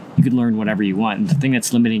know, you could learn whatever you want. And the thing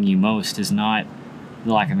that's limiting you most is not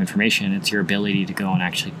the lack of information. It's your ability to go and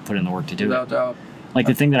actually put in the work to do it. Without doubt. Like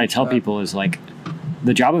the thing that I tell people is like,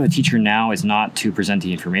 the job of a teacher now is not to present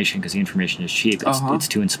the information, because the information is cheap. It's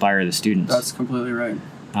to inspire the students. That's completely right.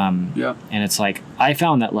 And it's like, I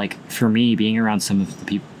found that like for me, being around some of the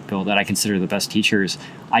people that I consider the best teachers,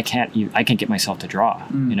 I can't get myself to draw.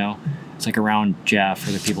 You know, it's like around Jeff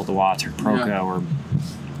or the people at Watts or Proka or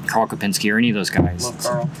Carl Kopinski or any of those guys. Love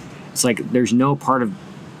Carl. It's like there's no part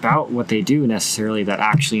about what they do necessarily that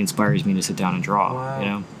actually inspires me to sit down and draw. You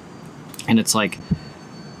know, and it's like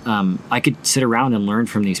I could sit around and learn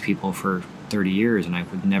from these people for 30 years and I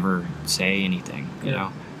would never say anything. You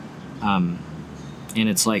know, and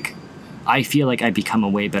it's like, I feel like I become a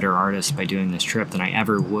way better artist by doing this trip than I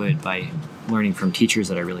ever would by learning from teachers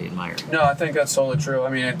that I really admire. No, I think that's totally true. I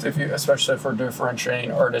mean, especially if we're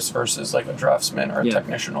differentiating artists versus like a draftsman or a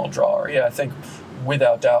technicianal drawer. I think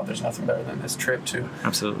without doubt, there's nothing better than this trip too.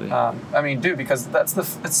 Absolutely. I mean, dude, because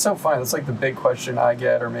it's so funny. That's like the big question I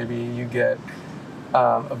get, or maybe you get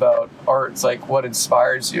about art. It's like, what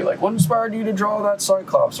inspires you? Like, what inspired you to draw that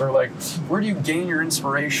Cyclops? Or like, where do you gain your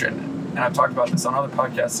inspiration? And I've talked about this on other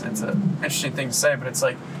podcasts, and it's an interesting thing to say, but it's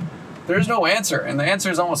like, there's no answer, and the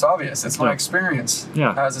answer is almost obvious. It's my experience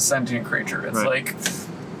as a sentient creature. It's like,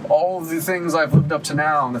 all of the things I've lived up to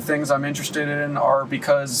now, and the things I'm interested in are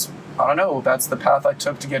because, I don't know, that's the path I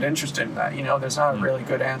took to get interested in that. You know, there's not a really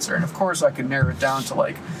good answer. And of course, I could narrow it down to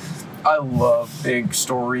like, I love big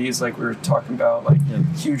stories, like we were talking about, like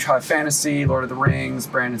huge high fantasy, Lord of the Rings,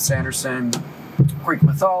 Brandon Sanderson, Greek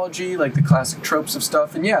mythology, like the classic tropes of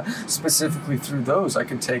stuff. And specifically through those, I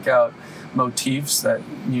can take out motifs that,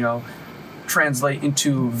 you know, translate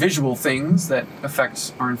into visual things that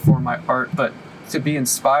affect or inform my art. But to be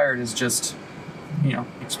inspired is just, you know,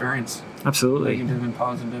 experience. Absolutely. Negative and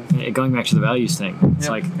positive. Going back to the values thing, it's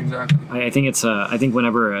like, exactly. I think it's I think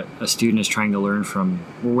whenever a student is trying to learn from,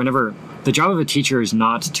 or whenever the job of a teacher is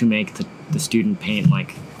not to make the student paint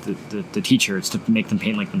like the teacher, it's to make them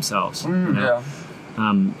paint like themselves. You know?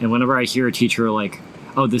 And whenever I hear a teacher like,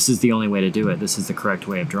 oh, this is the only way to do it, this is the correct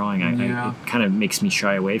way of drawing, it kind of makes me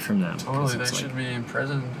shy away from them. Totally, they should be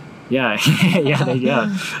imprisoned. Sent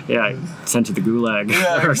to the gulag.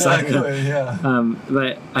 Or something.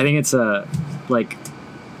 But I think it's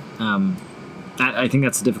I think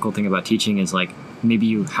that's the difficult thing about teaching is like, maybe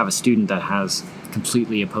you have a student that has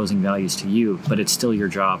completely opposing values to you, but it's still your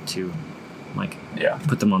job to like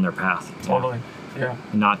put them on their path. Totally.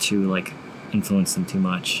 And not to like influence them too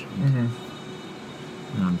much.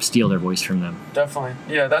 Steal their voice from them. Definitely.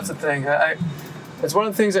 Yeah, that's the thing. It's one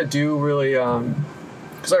of the things I do really,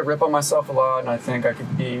 because I rip on myself a lot, and I think I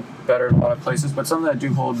could be better in a lot of places, but something that I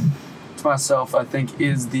do hold to myself, I think,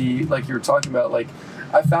 is the, like you were talking about, like,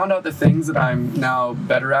 I found out the things that I'm now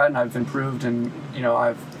better at, and I've improved, and, you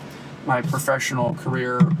know, my professional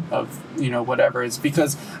career of, you know, whatever, it's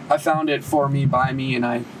because I found it for me, by me, and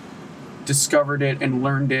I discovered it and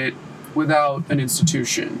learned it without an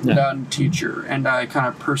institution, without a teacher, and I kind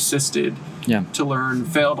of persisted to learn,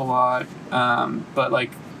 failed a lot, but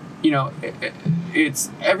like, you know,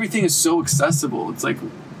 it's everything is so accessible. It's like,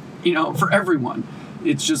 you know, for everyone.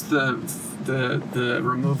 It's just the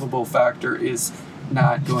removable factor is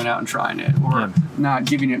not going out and trying it, or not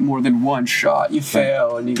giving it more than one shot. You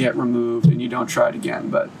fail and you get removed and you don't try it again.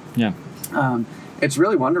 But it's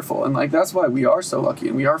really wonderful, and like that's why we are so lucky,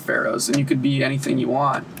 and we are pharaohs, and you could be anything you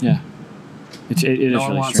want. It is no one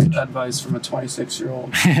really wants strange. advice from a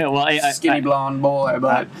 26-year-old Well, skinny blonde boy,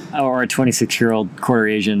 but or a 26-year-old quarter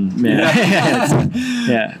Asian man.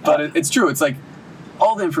 Yeah. But it's true. It's like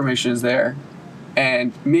all the information is there,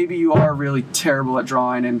 and maybe you are really terrible at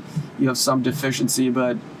drawing and you have some deficiency,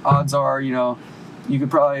 but odds are, you know, you could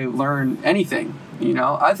probably learn anything. You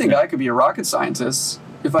know, I think I could be a rocket scientist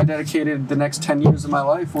if I dedicated the next 10 years of my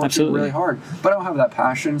life working really hard. But I don't have that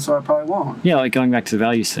passion, so I probably won't. Yeah, like going back to the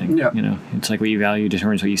values thing. Yeah. You know, it's like what you value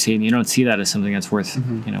determines what you see, and you don't see that as something that's worth,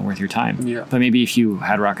 you know, worth your time. Yeah. But maybe if you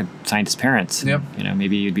had rocket scientist parents, Yep. you know,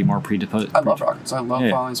 maybe you'd be more predisposed. I love rockets. I love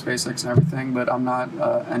following SpaceX and everything, but I'm not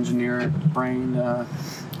engineer, brain,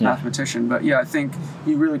 mathematician. But yeah, I think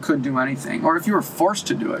you really could do anything. Or if you were forced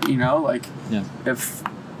to do it, you know, like if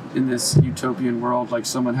in this utopian world, like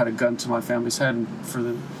someone had a gun to my family's head and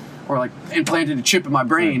or like implanted a chip in my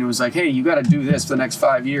brain and was like, hey, you got to do this for the next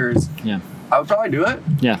 5 years. Yeah. I would probably do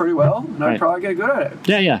it pretty well, and I'd probably get good at it.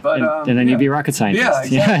 Yeah, yeah. But, and then you'd be a rocket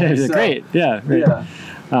scientist. Yeah, exactly. Yeah, great. Yeah, right.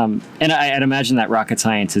 Yeah. And I'd imagine that rocket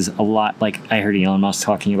science is a lot like I heard Elon Musk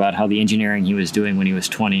talking about how the engineering he was doing when he was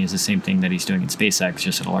 20 is the same thing that he's doing at SpaceX,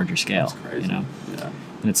 just at a larger scale. That's crazy. You know? Yeah.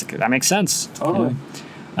 And it's that makes sense. Totally. You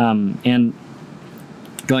know? And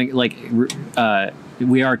going like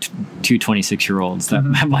we are two 26-year-olds that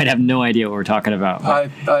might have no idea what we're talking about.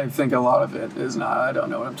 I think a lot of it is not. I don't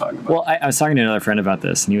know what I'm talking about. Well, I was talking to another friend about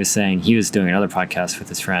this, and he was saying he was doing another podcast with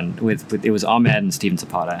his friend. With it was Ahmed and Steven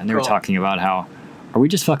Zapata, and they were talking about how, are we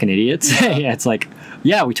just fucking idiots? Yeah, it's like,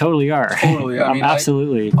 yeah, we totally are. Totally. I mean,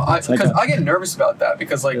 absolutely. Because I get nervous about that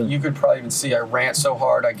because, like, you could probably even see I rant so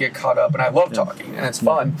hard, I get caught up, and I love talking, and it's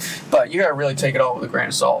fun. But you gotta really take it all with a grain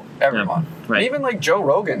of salt. Everyone. Yeah. Right. Even like Joe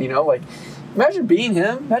Rogan, you know, like, imagine being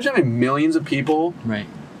him. Imagine having millions of people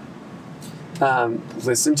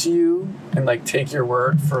listen to you and like take your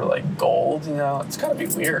word for like gold. You know, it's gotta be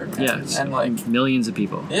weird, man. Yeah, and like millions of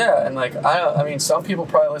people. Yeah, and like I mean, some people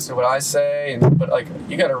probably listen to what I say, but like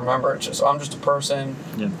you got to remember, I'm just a person.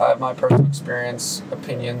 Yeah. I have my personal experience,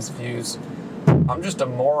 opinions, views. I'm just a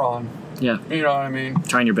moron. Yeah. You know what I mean?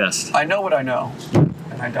 Trying your best. I know what I know,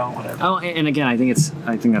 and I don't what I don't. Oh, and again, I think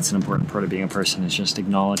that's an important part of being a person is just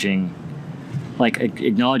acknowledging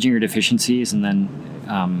your deficiencies and then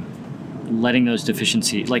letting those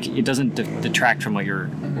deficiencies, like, it doesn't detract from what you're,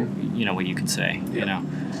 you know, what you can say. You know,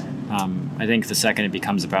 I think the second it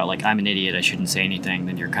becomes about like I'm an idiot, I shouldn't say anything,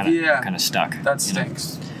 then you're kind of stuck. That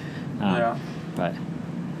stinks. But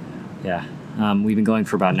yeah, we've been going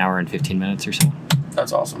for about an hour and 15 minutes or so.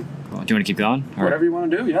 That's awesome. Cool. Do you want to keep going? Or? Whatever you want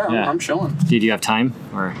to do. Yeah, I'm chilling. Do you have time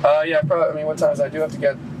or? Yeah, probably. I mean, what time is I do have to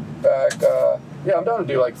get back? Yeah, I'm down to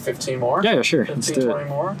do like 15 more. Yeah, sure. 15, 20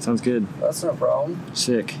 more. Sounds good. That's no problem.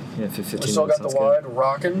 Sick. Yeah, 15 We still got the wide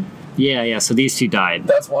rocking. Yeah. So these two died.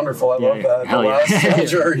 That's wonderful. I love that. Hell the last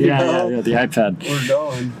soldier, yeah, the iPad. We're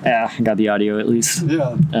done. Yeah, I got the audio at least.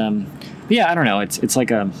 Yeah. Yeah, I don't know. It's like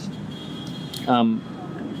a.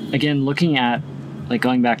 Again, looking at, like,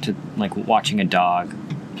 going back to like watching a dog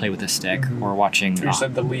play with a stick or watching. You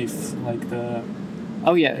said the leaf, like the.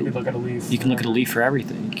 Oh yeah. You could look at a leaf. You can look at a leaf for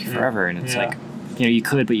everything, forever, and it's like, you know, you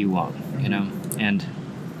could, but you won't, you know. And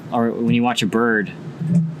or when you watch a bird,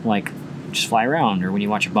 like, just fly around, or when you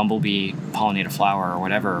watch a bumblebee pollinate a flower or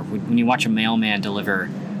whatever, when you watch a mailman deliver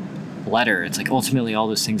a letter, it's like ultimately all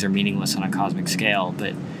those things are meaningless on a cosmic scale.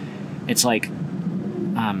 But it's like,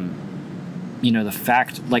 you know, the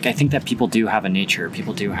fact, like, I think that people do have a nature.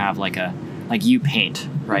 People do have like you paint,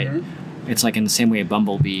 right? It's like in the same way a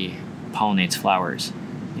bumblebee pollinates flowers,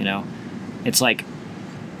 you know. It's like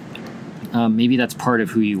maybe that's part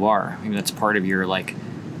of who you are. Maybe that's part of your like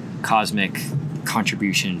cosmic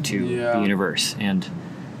contribution to the universe. And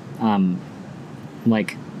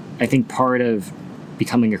like, I think part of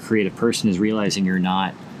becoming a creative person is realizing you're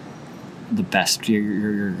not the best.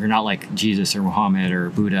 You're not like Jesus or Muhammad or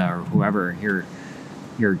Buddha or whoever. You're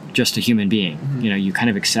just a human being. You know, you kind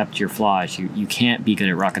of accept your flaws. You can't be good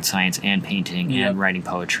at rocket science and painting and writing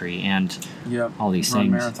poetry and all these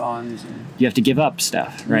things. Marathons. You have to give up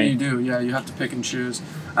stuff, right? Yeah, you do. Yeah, you have to pick and choose.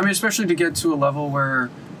 I mean, especially to get to a level where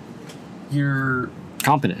you're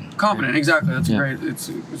competent. Exactly. That's great. It's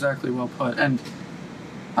exactly well put. And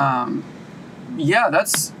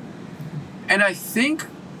that's. And I think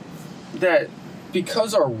that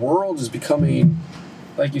because our world is becoming,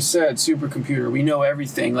 like you said, supercomputer, we know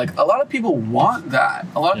everything. Like, a lot of people want that.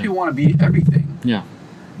 A lot of people want to be everything. Yeah.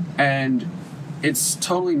 And it's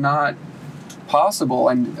totally not possible.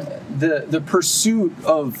 And the pursuit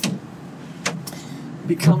of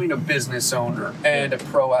becoming a business owner and a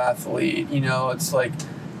pro athlete, you know, it's like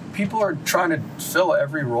people are trying to fill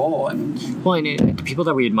every role, and well, and the people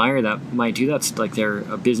that we admire that might do that's like they're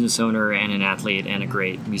a business owner and an athlete and a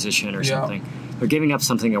great musician or something. They're giving up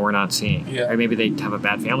something that we're not seeing. Yeah. Or maybe they have a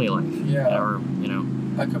bad family life. Yeah. Or, you know.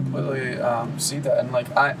 I completely see that. And like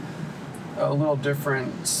a little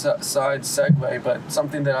different side segue, but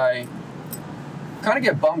something that I kind of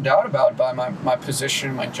get bummed out about by my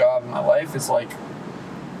position, my job, and my life is like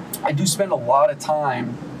I do spend a lot of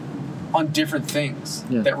time on different things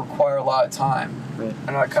that require a lot of time. Right.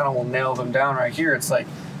 And I kind of will nail them down right here. It's like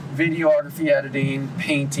videography, editing,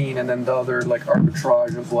 painting, and then the other like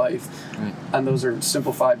arbitrage of life. Right. And those are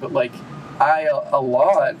simplified, but like I a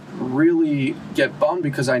lot really get bummed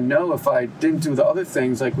because I know if I didn't do the other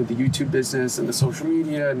things like with the YouTube business and the social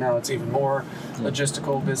media, and now it's even more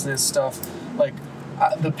logistical business stuff, like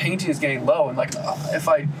the painting is getting low. And like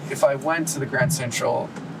if I went to the Grand Central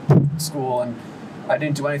School and I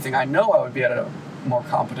didn't do anything, I know I would be at a more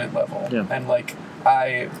competent level. Yeah. And like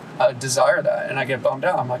I desire that, and I get bummed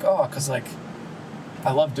out. I'm like, oh, because like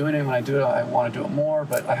I love doing it. When I do it, I want to do it more,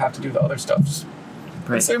 but I have to do the other stuff.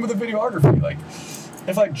 Right. Same with the videography. Like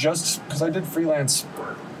if I just, because I did freelance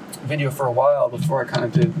video for a while before I kind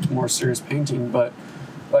of did more serious painting, but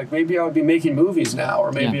like maybe I would be making movies now,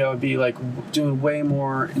 or maybe I would be like doing way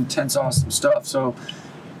more intense, awesome stuff. So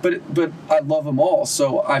but I love them all,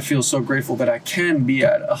 so I feel so grateful that I can be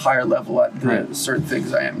at a higher level at the certain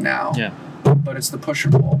things I am now. Yeah. But it's the push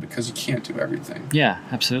and pull because you can't do everything. Yeah,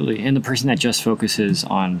 absolutely. And the person that just focuses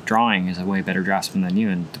on drawing is a way better draftsman than you,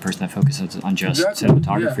 and the person that focuses on just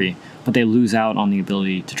cinematography, but they lose out on the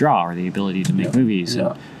ability to draw or the ability to make movies.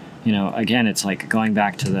 And, you know, again, it's like going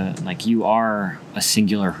back to the, like, you are a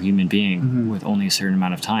singular human being with only a certain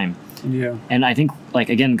amount of time. Yeah. And I think, like,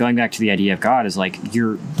 again, going back to the idea of God is like,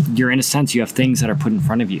 you're in a sense, you have things that are put in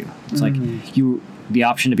front of you. It's like the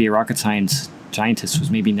option to be a rocket scientist was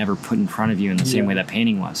maybe never put in front of you in the same way that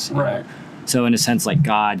painting was. You know? So in a sense, like,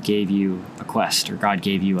 God gave you a quest, or God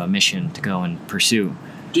gave you a mission to go and pursue.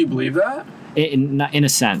 Do you believe that? In a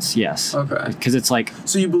sense, yes. Okay. Because it's like...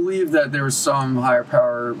 So you believe that there was some higher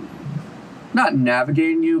power not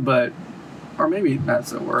navigating you, but... Or maybe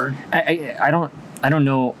that's the word. I don't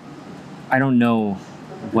know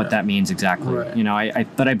what that means exactly. You know,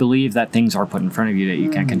 but I believe that things are put in front of you that you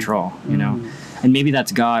can't control, you know? And maybe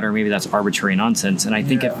that's God, or maybe that's arbitrary nonsense. And I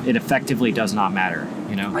think it effectively does not matter,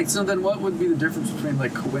 you know? Like, so then what would be the difference between,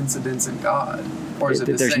 like, coincidence and God? Or is it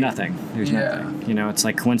the There's same? nothing. There's nothing. You know, it's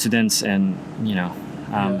like coincidence and, you know,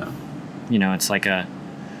 you know, it's like a,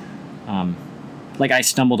 like I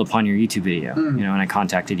stumbled upon your YouTube video, you know, and I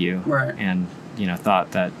contacted you and, you know,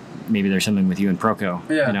 thought that maybe there's something with you and Proco.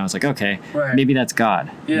 You know, it's like, okay, maybe that's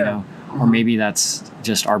God, you know, or maybe that's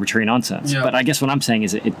just arbitrary nonsense. But I guess what I'm saying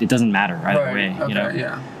is it doesn't matter either way, you know.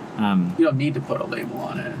 You don't need to put a label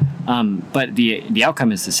on it. But the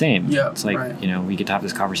outcome is the same. It's like, you know, we get to have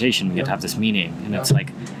this conversation, we get to have this meaning. And it's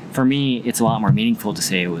like, for me, it's a lot more meaningful to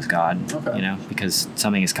say it was God, you know, because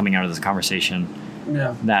something is coming out of this conversation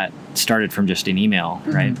that started from just an email,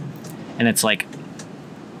 right? And it's like,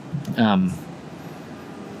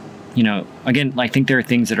 you know, again, I think there are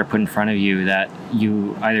things that are put in front of you that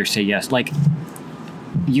you either say yes, like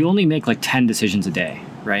you only make like 10 decisions a day,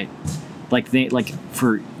 right? Like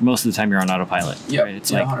for most of the time you're on autopilot. Right?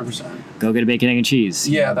 It's like 100%. Go get a bacon, egg, and cheese.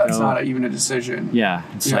 Yeah, that's not even a decision. Yeah,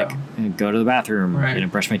 it's like go to the bathroom, you know,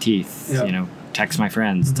 brush my teeth, you know, text my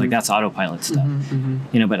friends. It's like that's autopilot stuff.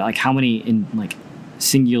 You know, but like how many in like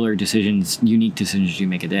singular decisions, unique decisions do you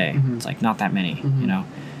make a day? It's like not that many, you know,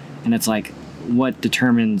 and it's like what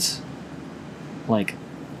determines, like,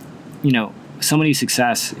 you know, somebody's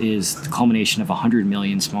success is the culmination of 100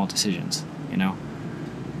 million small decisions, you know.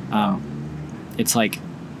 It's like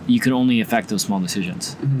you can only affect those small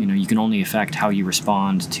decisions. You know, you can only affect how you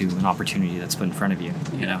respond to an opportunity that's put in front of you,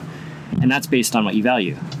 you know, and that's based on what you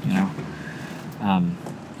value, you know.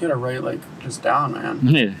 You gotta write like just down,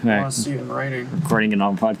 man. I want to see you in writing. Recording it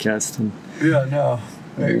on podcast. And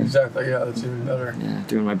Exactly. Yeah, that's even better. Yeah,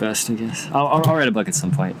 doing my best, I guess. I'll write a book at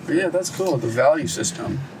some point. But yeah, that's cool. The value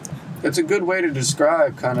system. It's a good way to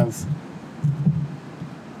describe kind of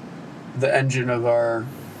the engine of our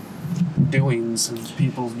doings and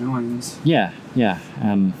people's doings. Yeah.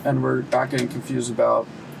 And we're not getting confused about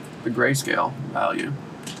the grayscale value.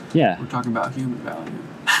 Yeah. We're talking about human value.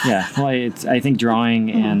 Yeah. Well, I think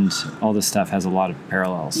drawing and all this stuff has a lot of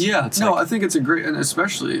parallels. Yeah. I think it's a great, and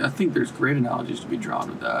especially, I think there's great analogies to be drawn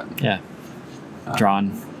with that. Yeah.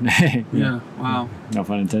 Drawn. Yeah. Wow. No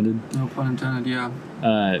pun intended. No pun intended.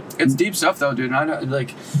 Yeah. It's deep stuff though, dude. And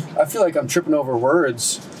I feel like I'm tripping over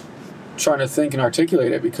words trying to think and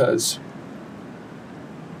articulate it because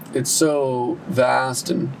it's so vast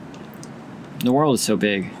and The world is so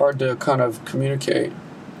big. Hard to kind of communicate.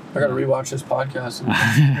 I got to rewatch this podcast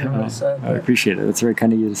and hear what I said. I appreciate it. That's very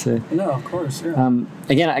kind of you to say. No, of course, yeah.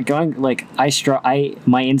 Again, going like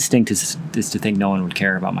my instinct is to think no one would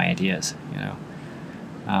care about my ideas. You know.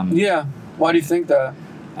 Yeah. Why do you think that?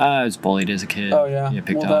 I was bullied as a kid. Oh yeah.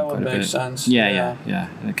 Picked well, on that quite would a make bit. sense. Yeah.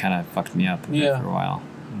 And it kind of fucked me up a bit for a while.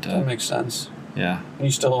 And, that makes sense. Yeah. And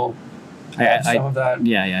you still have some of that.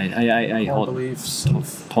 I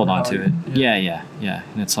hold on to it. Yeah.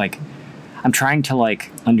 And it's like, I'm trying to like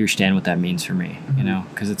understand what that means for me, you know,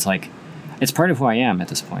 because it's like, it's part of who I am at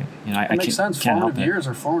this point. You know, I makes sense. Can't help Formative years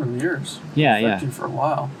are formative years. Yeah. You for a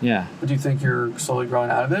while. Yeah. But do you think you're slowly growing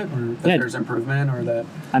out of it, or that there's improvement, or that?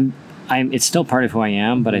 It's still part of who I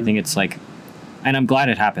am, but I think it's like, and I'm glad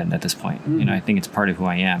it happened at this point. You know, I think it's part of who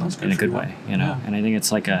I am in a good way. You know, and I think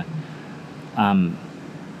it's like a,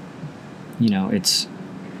 you know,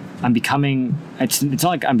 I'm becoming. It's not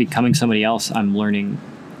like I'm becoming somebody else. I'm learning.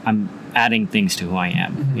 I'm adding things to who I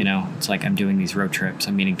am. You know, it's like I'm doing these road trips.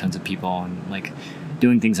 I'm meeting tons of people and like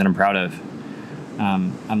doing things that I'm proud of.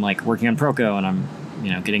 I'm like working on Proco, and I'm,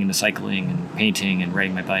 you know, getting into cycling and painting and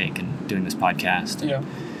riding my bike and doing this podcast. And,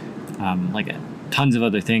 like tons of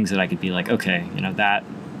other things that I could be like, okay, you know, that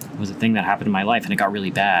was a thing that happened in my life and it got really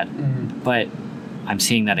bad, but I'm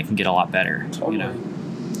seeing that it can get a lot better. Totally. You know,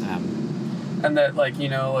 and that, like, you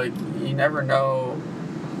know, like you never know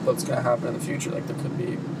what's gonna happen in the future. Like there could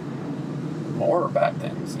be more bad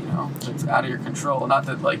things, you know, it's out of your control. Not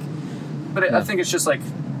that like, but I think it's just like,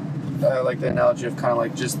 I like the analogy of kind of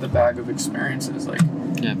like just the bag of experiences. Like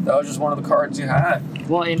that was just one of the cards you had.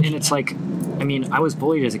 Well, and it's like, I mean, I was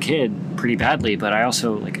bullied as a kid pretty badly, but I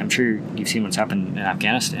also, like, I'm sure you've seen what's happened in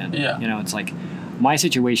Afghanistan. Yeah. You know, it's like, my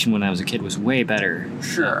situation when I was a kid was way better.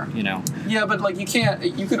 Sure. You know. Yeah, but like you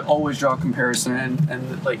could always draw a comparison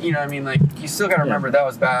and like, you know what I mean, like you still got to remember that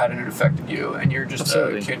was bad and it affected you and you're just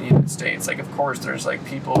a kid in the United States. Like of course there's like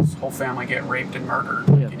people's whole family get raped and murdered,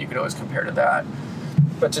 and you could always compare to that.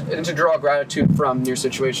 But to draw gratitude from your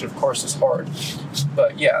situation, of course, is hard.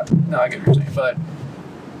 But yeah, no, I get what you're saying. But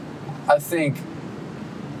I think,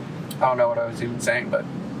 I don't know what I was even saying, but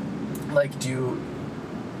like, do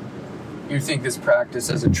you think this practice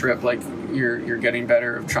as a trip, like you're getting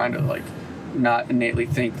better of trying to like not innately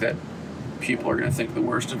think that people are going to think the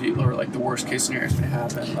worst of you, or like the worst case scenario is going to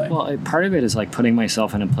happen? Like, well, part of it is like putting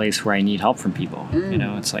myself in a place where I need help from people. You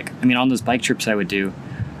know, it's like, I mean, on those bike trips I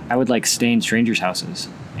would like stay in strangers' houses,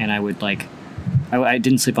 and I would like, I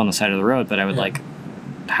didn't sleep on the side of the road, but I would like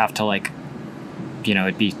have to like, you know,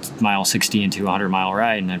 it'd be mile 60 into a 100-mile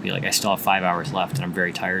ride, and I'd be like, I still have 5 hours left, and I'm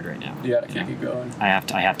very tired right now. Yeah, I can't keep going. I have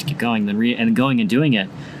to keep going. Then going and doing it,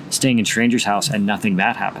 staying in strangers' house and nothing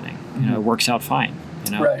bad happening. You know, it works out fine.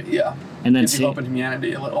 You know, right? Yeah. And then hope in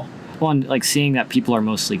humanity a little. Well, and like seeing that people are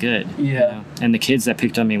mostly good. Yeah. You know? And the kids that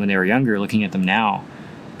picked on me when they were younger, looking at them now,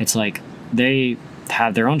 it's like they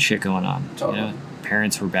have their own shit going on. Totally. You know?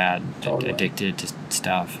 Parents were bad, addicted to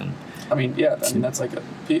stuff, and I mean, yeah, I mean that's like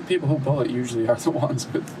people who bully usually are the ones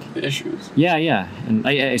with the issues. Yeah, and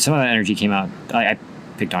some of that energy came out. I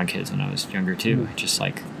picked on kids when I was younger too, just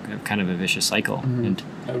like kind of a vicious cycle. And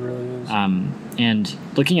it really is. And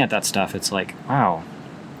looking at that stuff, it's like, wow,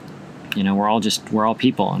 you know, we're all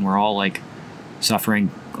people, and we're all like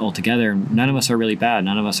suffering all together. None of us are really bad.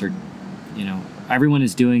 None of us are, you know, everyone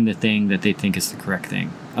is doing the thing that they think is the correct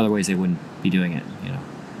thing. Otherwise, they wouldn't be doing it, you know.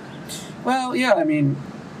 Well, yeah, I mean,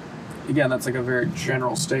 again, that's like a very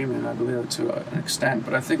general statement, I believe, to an extent,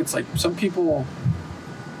 but I think it's like some people,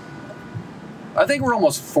 I think we're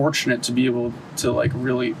almost fortunate to be able to like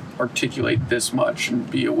really articulate this much and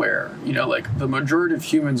be aware. You know, like the majority of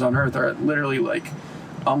humans on Earth are literally like,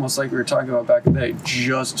 almost like we were talking about back in the day,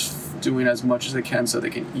 just doing as much as they can so they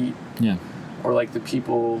can eat. Yeah. Or like the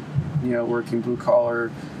people, you know, working blue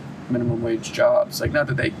collar, minimum wage jobs. Like, not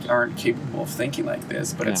that they aren't capable of thinking like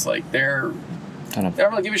this, but it's like they don't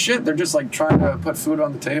really give a shit. They're just like trying to put food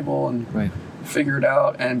on the table and figure it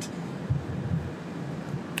out. And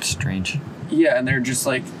strange. Yeah, and they're just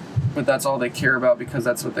like, but that's all they care about because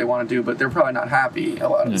that's what they want to do. But they're probably not happy a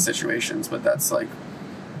lot of the situations. But that's like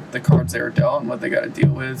the cards they were dealt and what they got to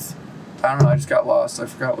deal with. I don't know. I just got lost. I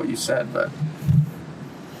forgot what you said, but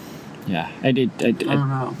yeah, I did. I don't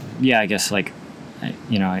know. Yeah, I guess like,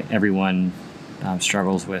 you know, everyone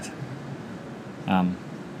struggles with.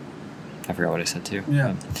 I forgot what I said too.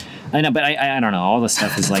 Yeah, I know, but I don't know. All this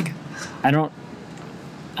stuff is like, I don't.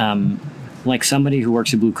 Like somebody who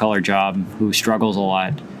works a blue collar job who struggles a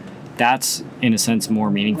lot, that's in a sense more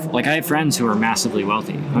meaningful. Like I have friends who are massively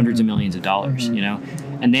wealthy, hundreds of millions of dollars, you know,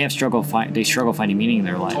 and they struggle finding meaning in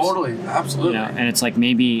their lives. Totally, absolutely. You know, and it's like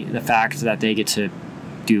maybe the fact that they get to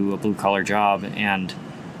do a blue collar job and,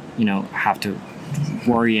 you know, have to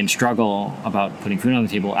worry and struggle about putting food on the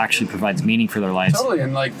table actually provides meaning for their lives. Totally,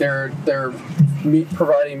 and like they're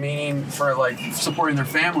providing meaning for like supporting their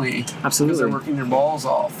family. Absolutely, because they're working their balls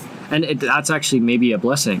off. And that's actually maybe a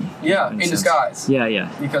blessing. Yeah, in disguise. Yeah, yeah.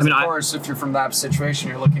 Because of course, if you're from that situation,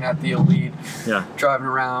 you're looking at the elite, driving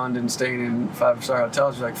around and staying in 5-star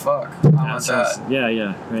hotels. You're like, fuck, I want that. Yeah,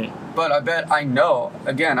 yeah, right. But I know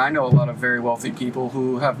a lot of very wealthy people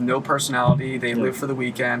who have no personality. They live for the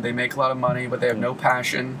weekend. They make a lot of money, but they have no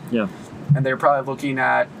passion. Yeah. And they're probably looking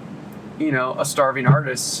at, you know, a starving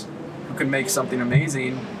artist who can make something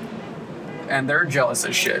amazing. And they're jealous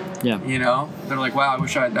as shit. Yeah. You know? They're like, wow, I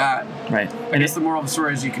wish I had that. Right. I guess the moral of the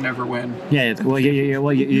story is you can never win. Yeah. Well, I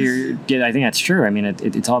think that's true. I mean,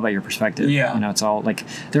 it's all about your perspective. Yeah. You know, it's all like,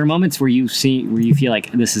 there are moments where you feel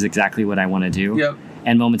like this is exactly what I want to do. Yep.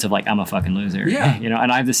 And moments of like, I'm a fucking loser. Yeah. You know,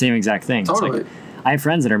 and I have the same exact thing. Totally. It's like, I have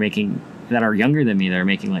friends that are younger than me that are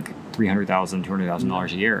making like $300,000,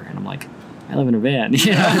 $200,000 a year. And I'm like, I live in a van.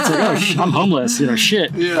 You know, it's like, oh, I'm homeless, you know,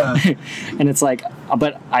 shit. Yeah. And it's like,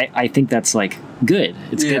 but I think that's like good.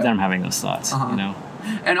 It's good that I'm having those thoughts, you know.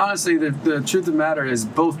 And honestly, the truth of the matter is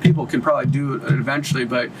both people can probably do it eventually,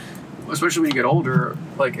 but especially when you get older,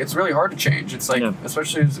 like it's really hard to change. It's like,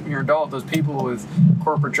 especially as you're an adult, those people with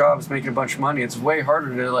corporate jobs making a bunch of money, it's way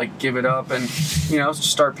harder to like give it up and, you know,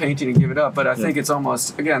 start painting and give it up. But I think it's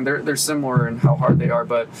almost, again, they're similar in how hard they are.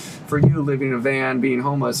 But for you living in a van, being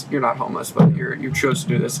homeless, you're not homeless, but you chose to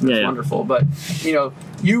do this, and it's wonderful. But, you know,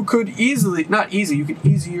 you could easily, not easy, you could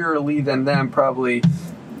easierly than them probably,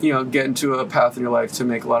 you know, get into a path in your life to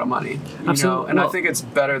make a lot of money. You know? And I think it's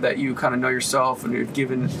better that you kind of know yourself and you're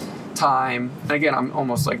given time. And again, I'm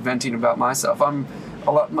almost like venting about myself.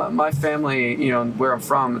 My family, you know, where I'm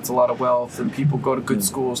from, it's a lot of wealth and people go to good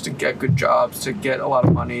schools to get good jobs, to get a lot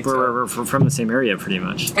of money. We're from the same area pretty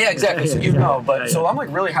much. Yeah, exactly. So you know, but so I'm like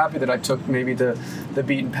really happy that I took maybe the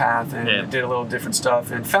beaten path and did a little different stuff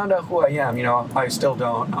and found out who I am. You know, I still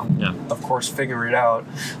don't. Of course, figuring it out.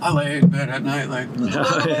 I lay in bed at night like,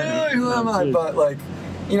 who am I? But like,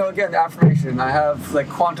 you know, again, affirmation. I have like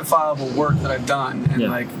quantifiable work that I've done and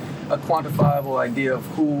like a quantifiable idea of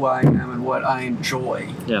who I am and what I enjoy.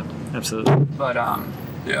 Yeah, absolutely. But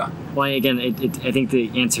yeah. Well, again, I think the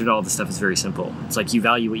answer to all this stuff is very simple. It's like you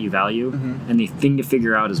value what you value, and the thing to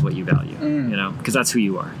figure out is what you value. You know, because that's who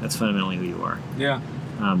you are. That's fundamentally who you are. Yeah.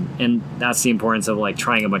 And that's the importance of like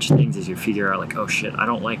trying a bunch of things as you figure out like, oh shit, I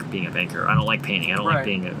don't like being a banker. I don't like painting. I don't like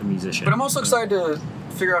being a musician. But I'm also excited to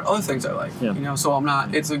figure out other things I like. Yeah. You know, so I'm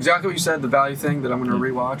not. It's exactly what you said. The value thing that I'm going to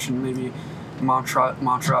rewatch and maybe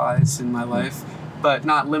mantra-ize in my life, but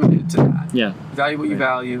not limited to that. Yeah. Value what you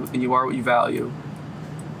value, and you are what you value.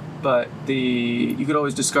 But you could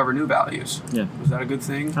always discover new values. Yeah. Was that a good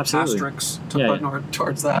thing? Absolutely. Asterisks to put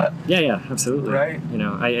towards that. Yeah, absolutely. Right? You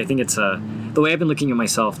know, I think it's the way I've been looking at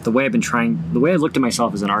myself, the way I've looked at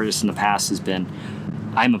myself as an artist in the past has been,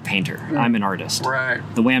 I'm a painter. I'm an artist. Right.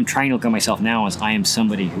 The way I'm trying to look at myself now is I am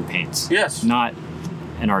somebody who paints. Yes. Not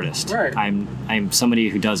an artist. Right. I'm somebody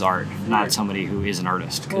who does art, not somebody who is an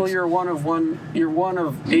artist. Well, you're one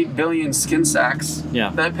of 8 billion skin sacks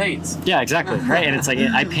that paints. Yeah, exactly. Right. And it's like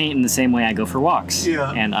I paint in the same way I go for walks.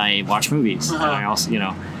 Yeah. And I watch movies. And I also, you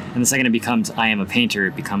know, and the second it becomes I am a painter,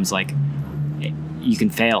 it becomes like you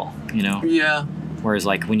can fail, you know? Yeah. Whereas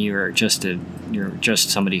like when you're just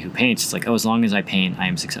somebody who paints, it's like, oh, as long as I paint, I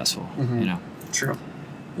am successful. You know? True.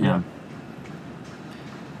 Yeah.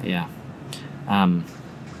 Yeah.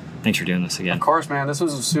 Thanks for doing this again. Of course, man. This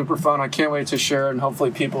was super fun. I can't wait to share it, and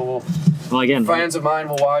hopefully people will. Well, again, fans of mine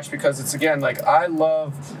will watch because it's again like I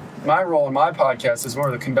love my role in my podcast is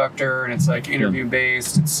more the conductor, and it's like interview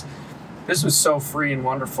based. This was so free and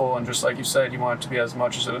wonderful, and just like you said, you want it to be as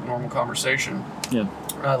much as a normal conversation. Yeah.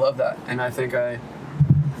 And I love that, and I think I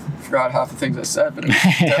forgot half the things I said, but it's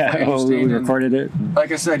definitely interesting. We recorded it.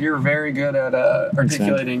 Like I said, you're very good at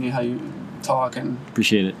articulating how you talk and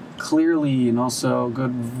appreciate it clearly, and also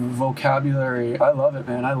good vocabulary. I love it,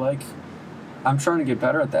 man. I'm trying to get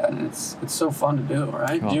better at that, and it's so fun to do.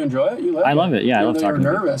 Right? Cool. Do you enjoy it? You love it? I love it. Yeah, I love talking.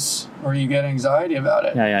 You're nervous, or you get anxiety about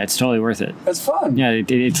it. Yeah, it's totally worth it. It's fun. Yeah,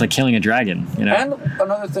 it's like killing a dragon. You know. And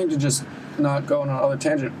another thing to just not go on another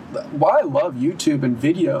tangent. Why I love YouTube and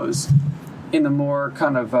videos in the more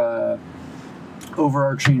kind of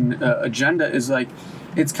overarching agenda is like.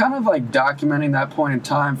 It's kind of like documenting that point in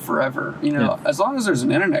time forever. You know, as long as there's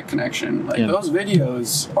an internet connection, like our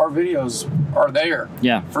videos are there.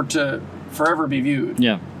 Yeah. To forever be viewed.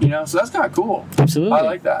 Yeah. You know, so that's kind of cool. Absolutely. I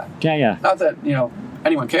like that. Yeah, yeah. Not that, you know,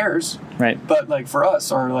 anyone cares. Right. But like for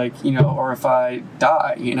us, or like, you know, or if I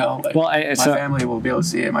die, you know, like my family will be able to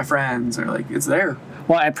see it, my friends, or like it's there.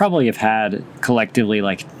 Well, I probably have had collectively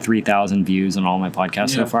like 3,000 views on all my podcasts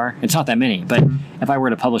so far. It's not that many, but if I were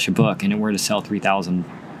to publish a book and it were to sell 3,000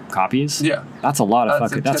 copies, that's a lot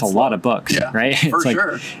of that's a lot of books, right? For it's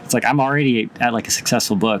sure. Like, it's like I'm already at like a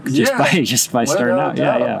successful book just by starting out.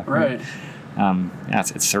 Yeah. Right.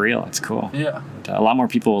 It's surreal. It's cool. Yeah. A lot more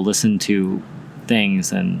people will listen to things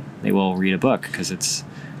than they will read a book because it's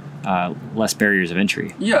less barriers of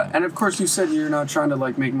entry. Yeah, and of course you said you're not trying to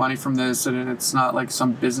like make money from this, and it's not like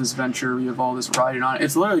some business venture where you have all this riding on it.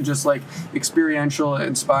 It's literally just like experiential,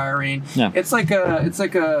 inspiring. Yeah. It's like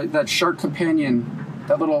that shark companion,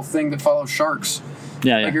 that little thing that follows sharks.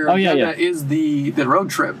 Yeah. Like That is the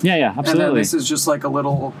road trip. Yeah, absolutely. And then this is just like a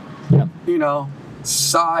little,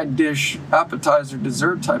 side dish, appetizer,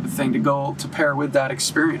 dessert type of thing to pair with that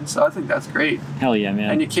experience. So I think that's great. Hell yeah,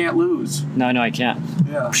 man. And you can't lose. No, I can't.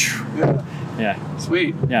 Yeah.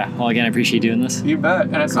 Sweet. Yeah. Well, again, I appreciate doing this. You bet.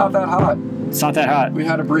 And it's not that hot. It's not that hot. We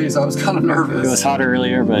had a breeze. I was kind of nervous. It was hotter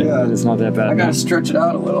earlier, but it's not that bad. I gotta stretch it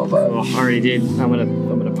out a little, but. Well, alrighty, dude. I'm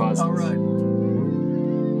gonna pause. All right.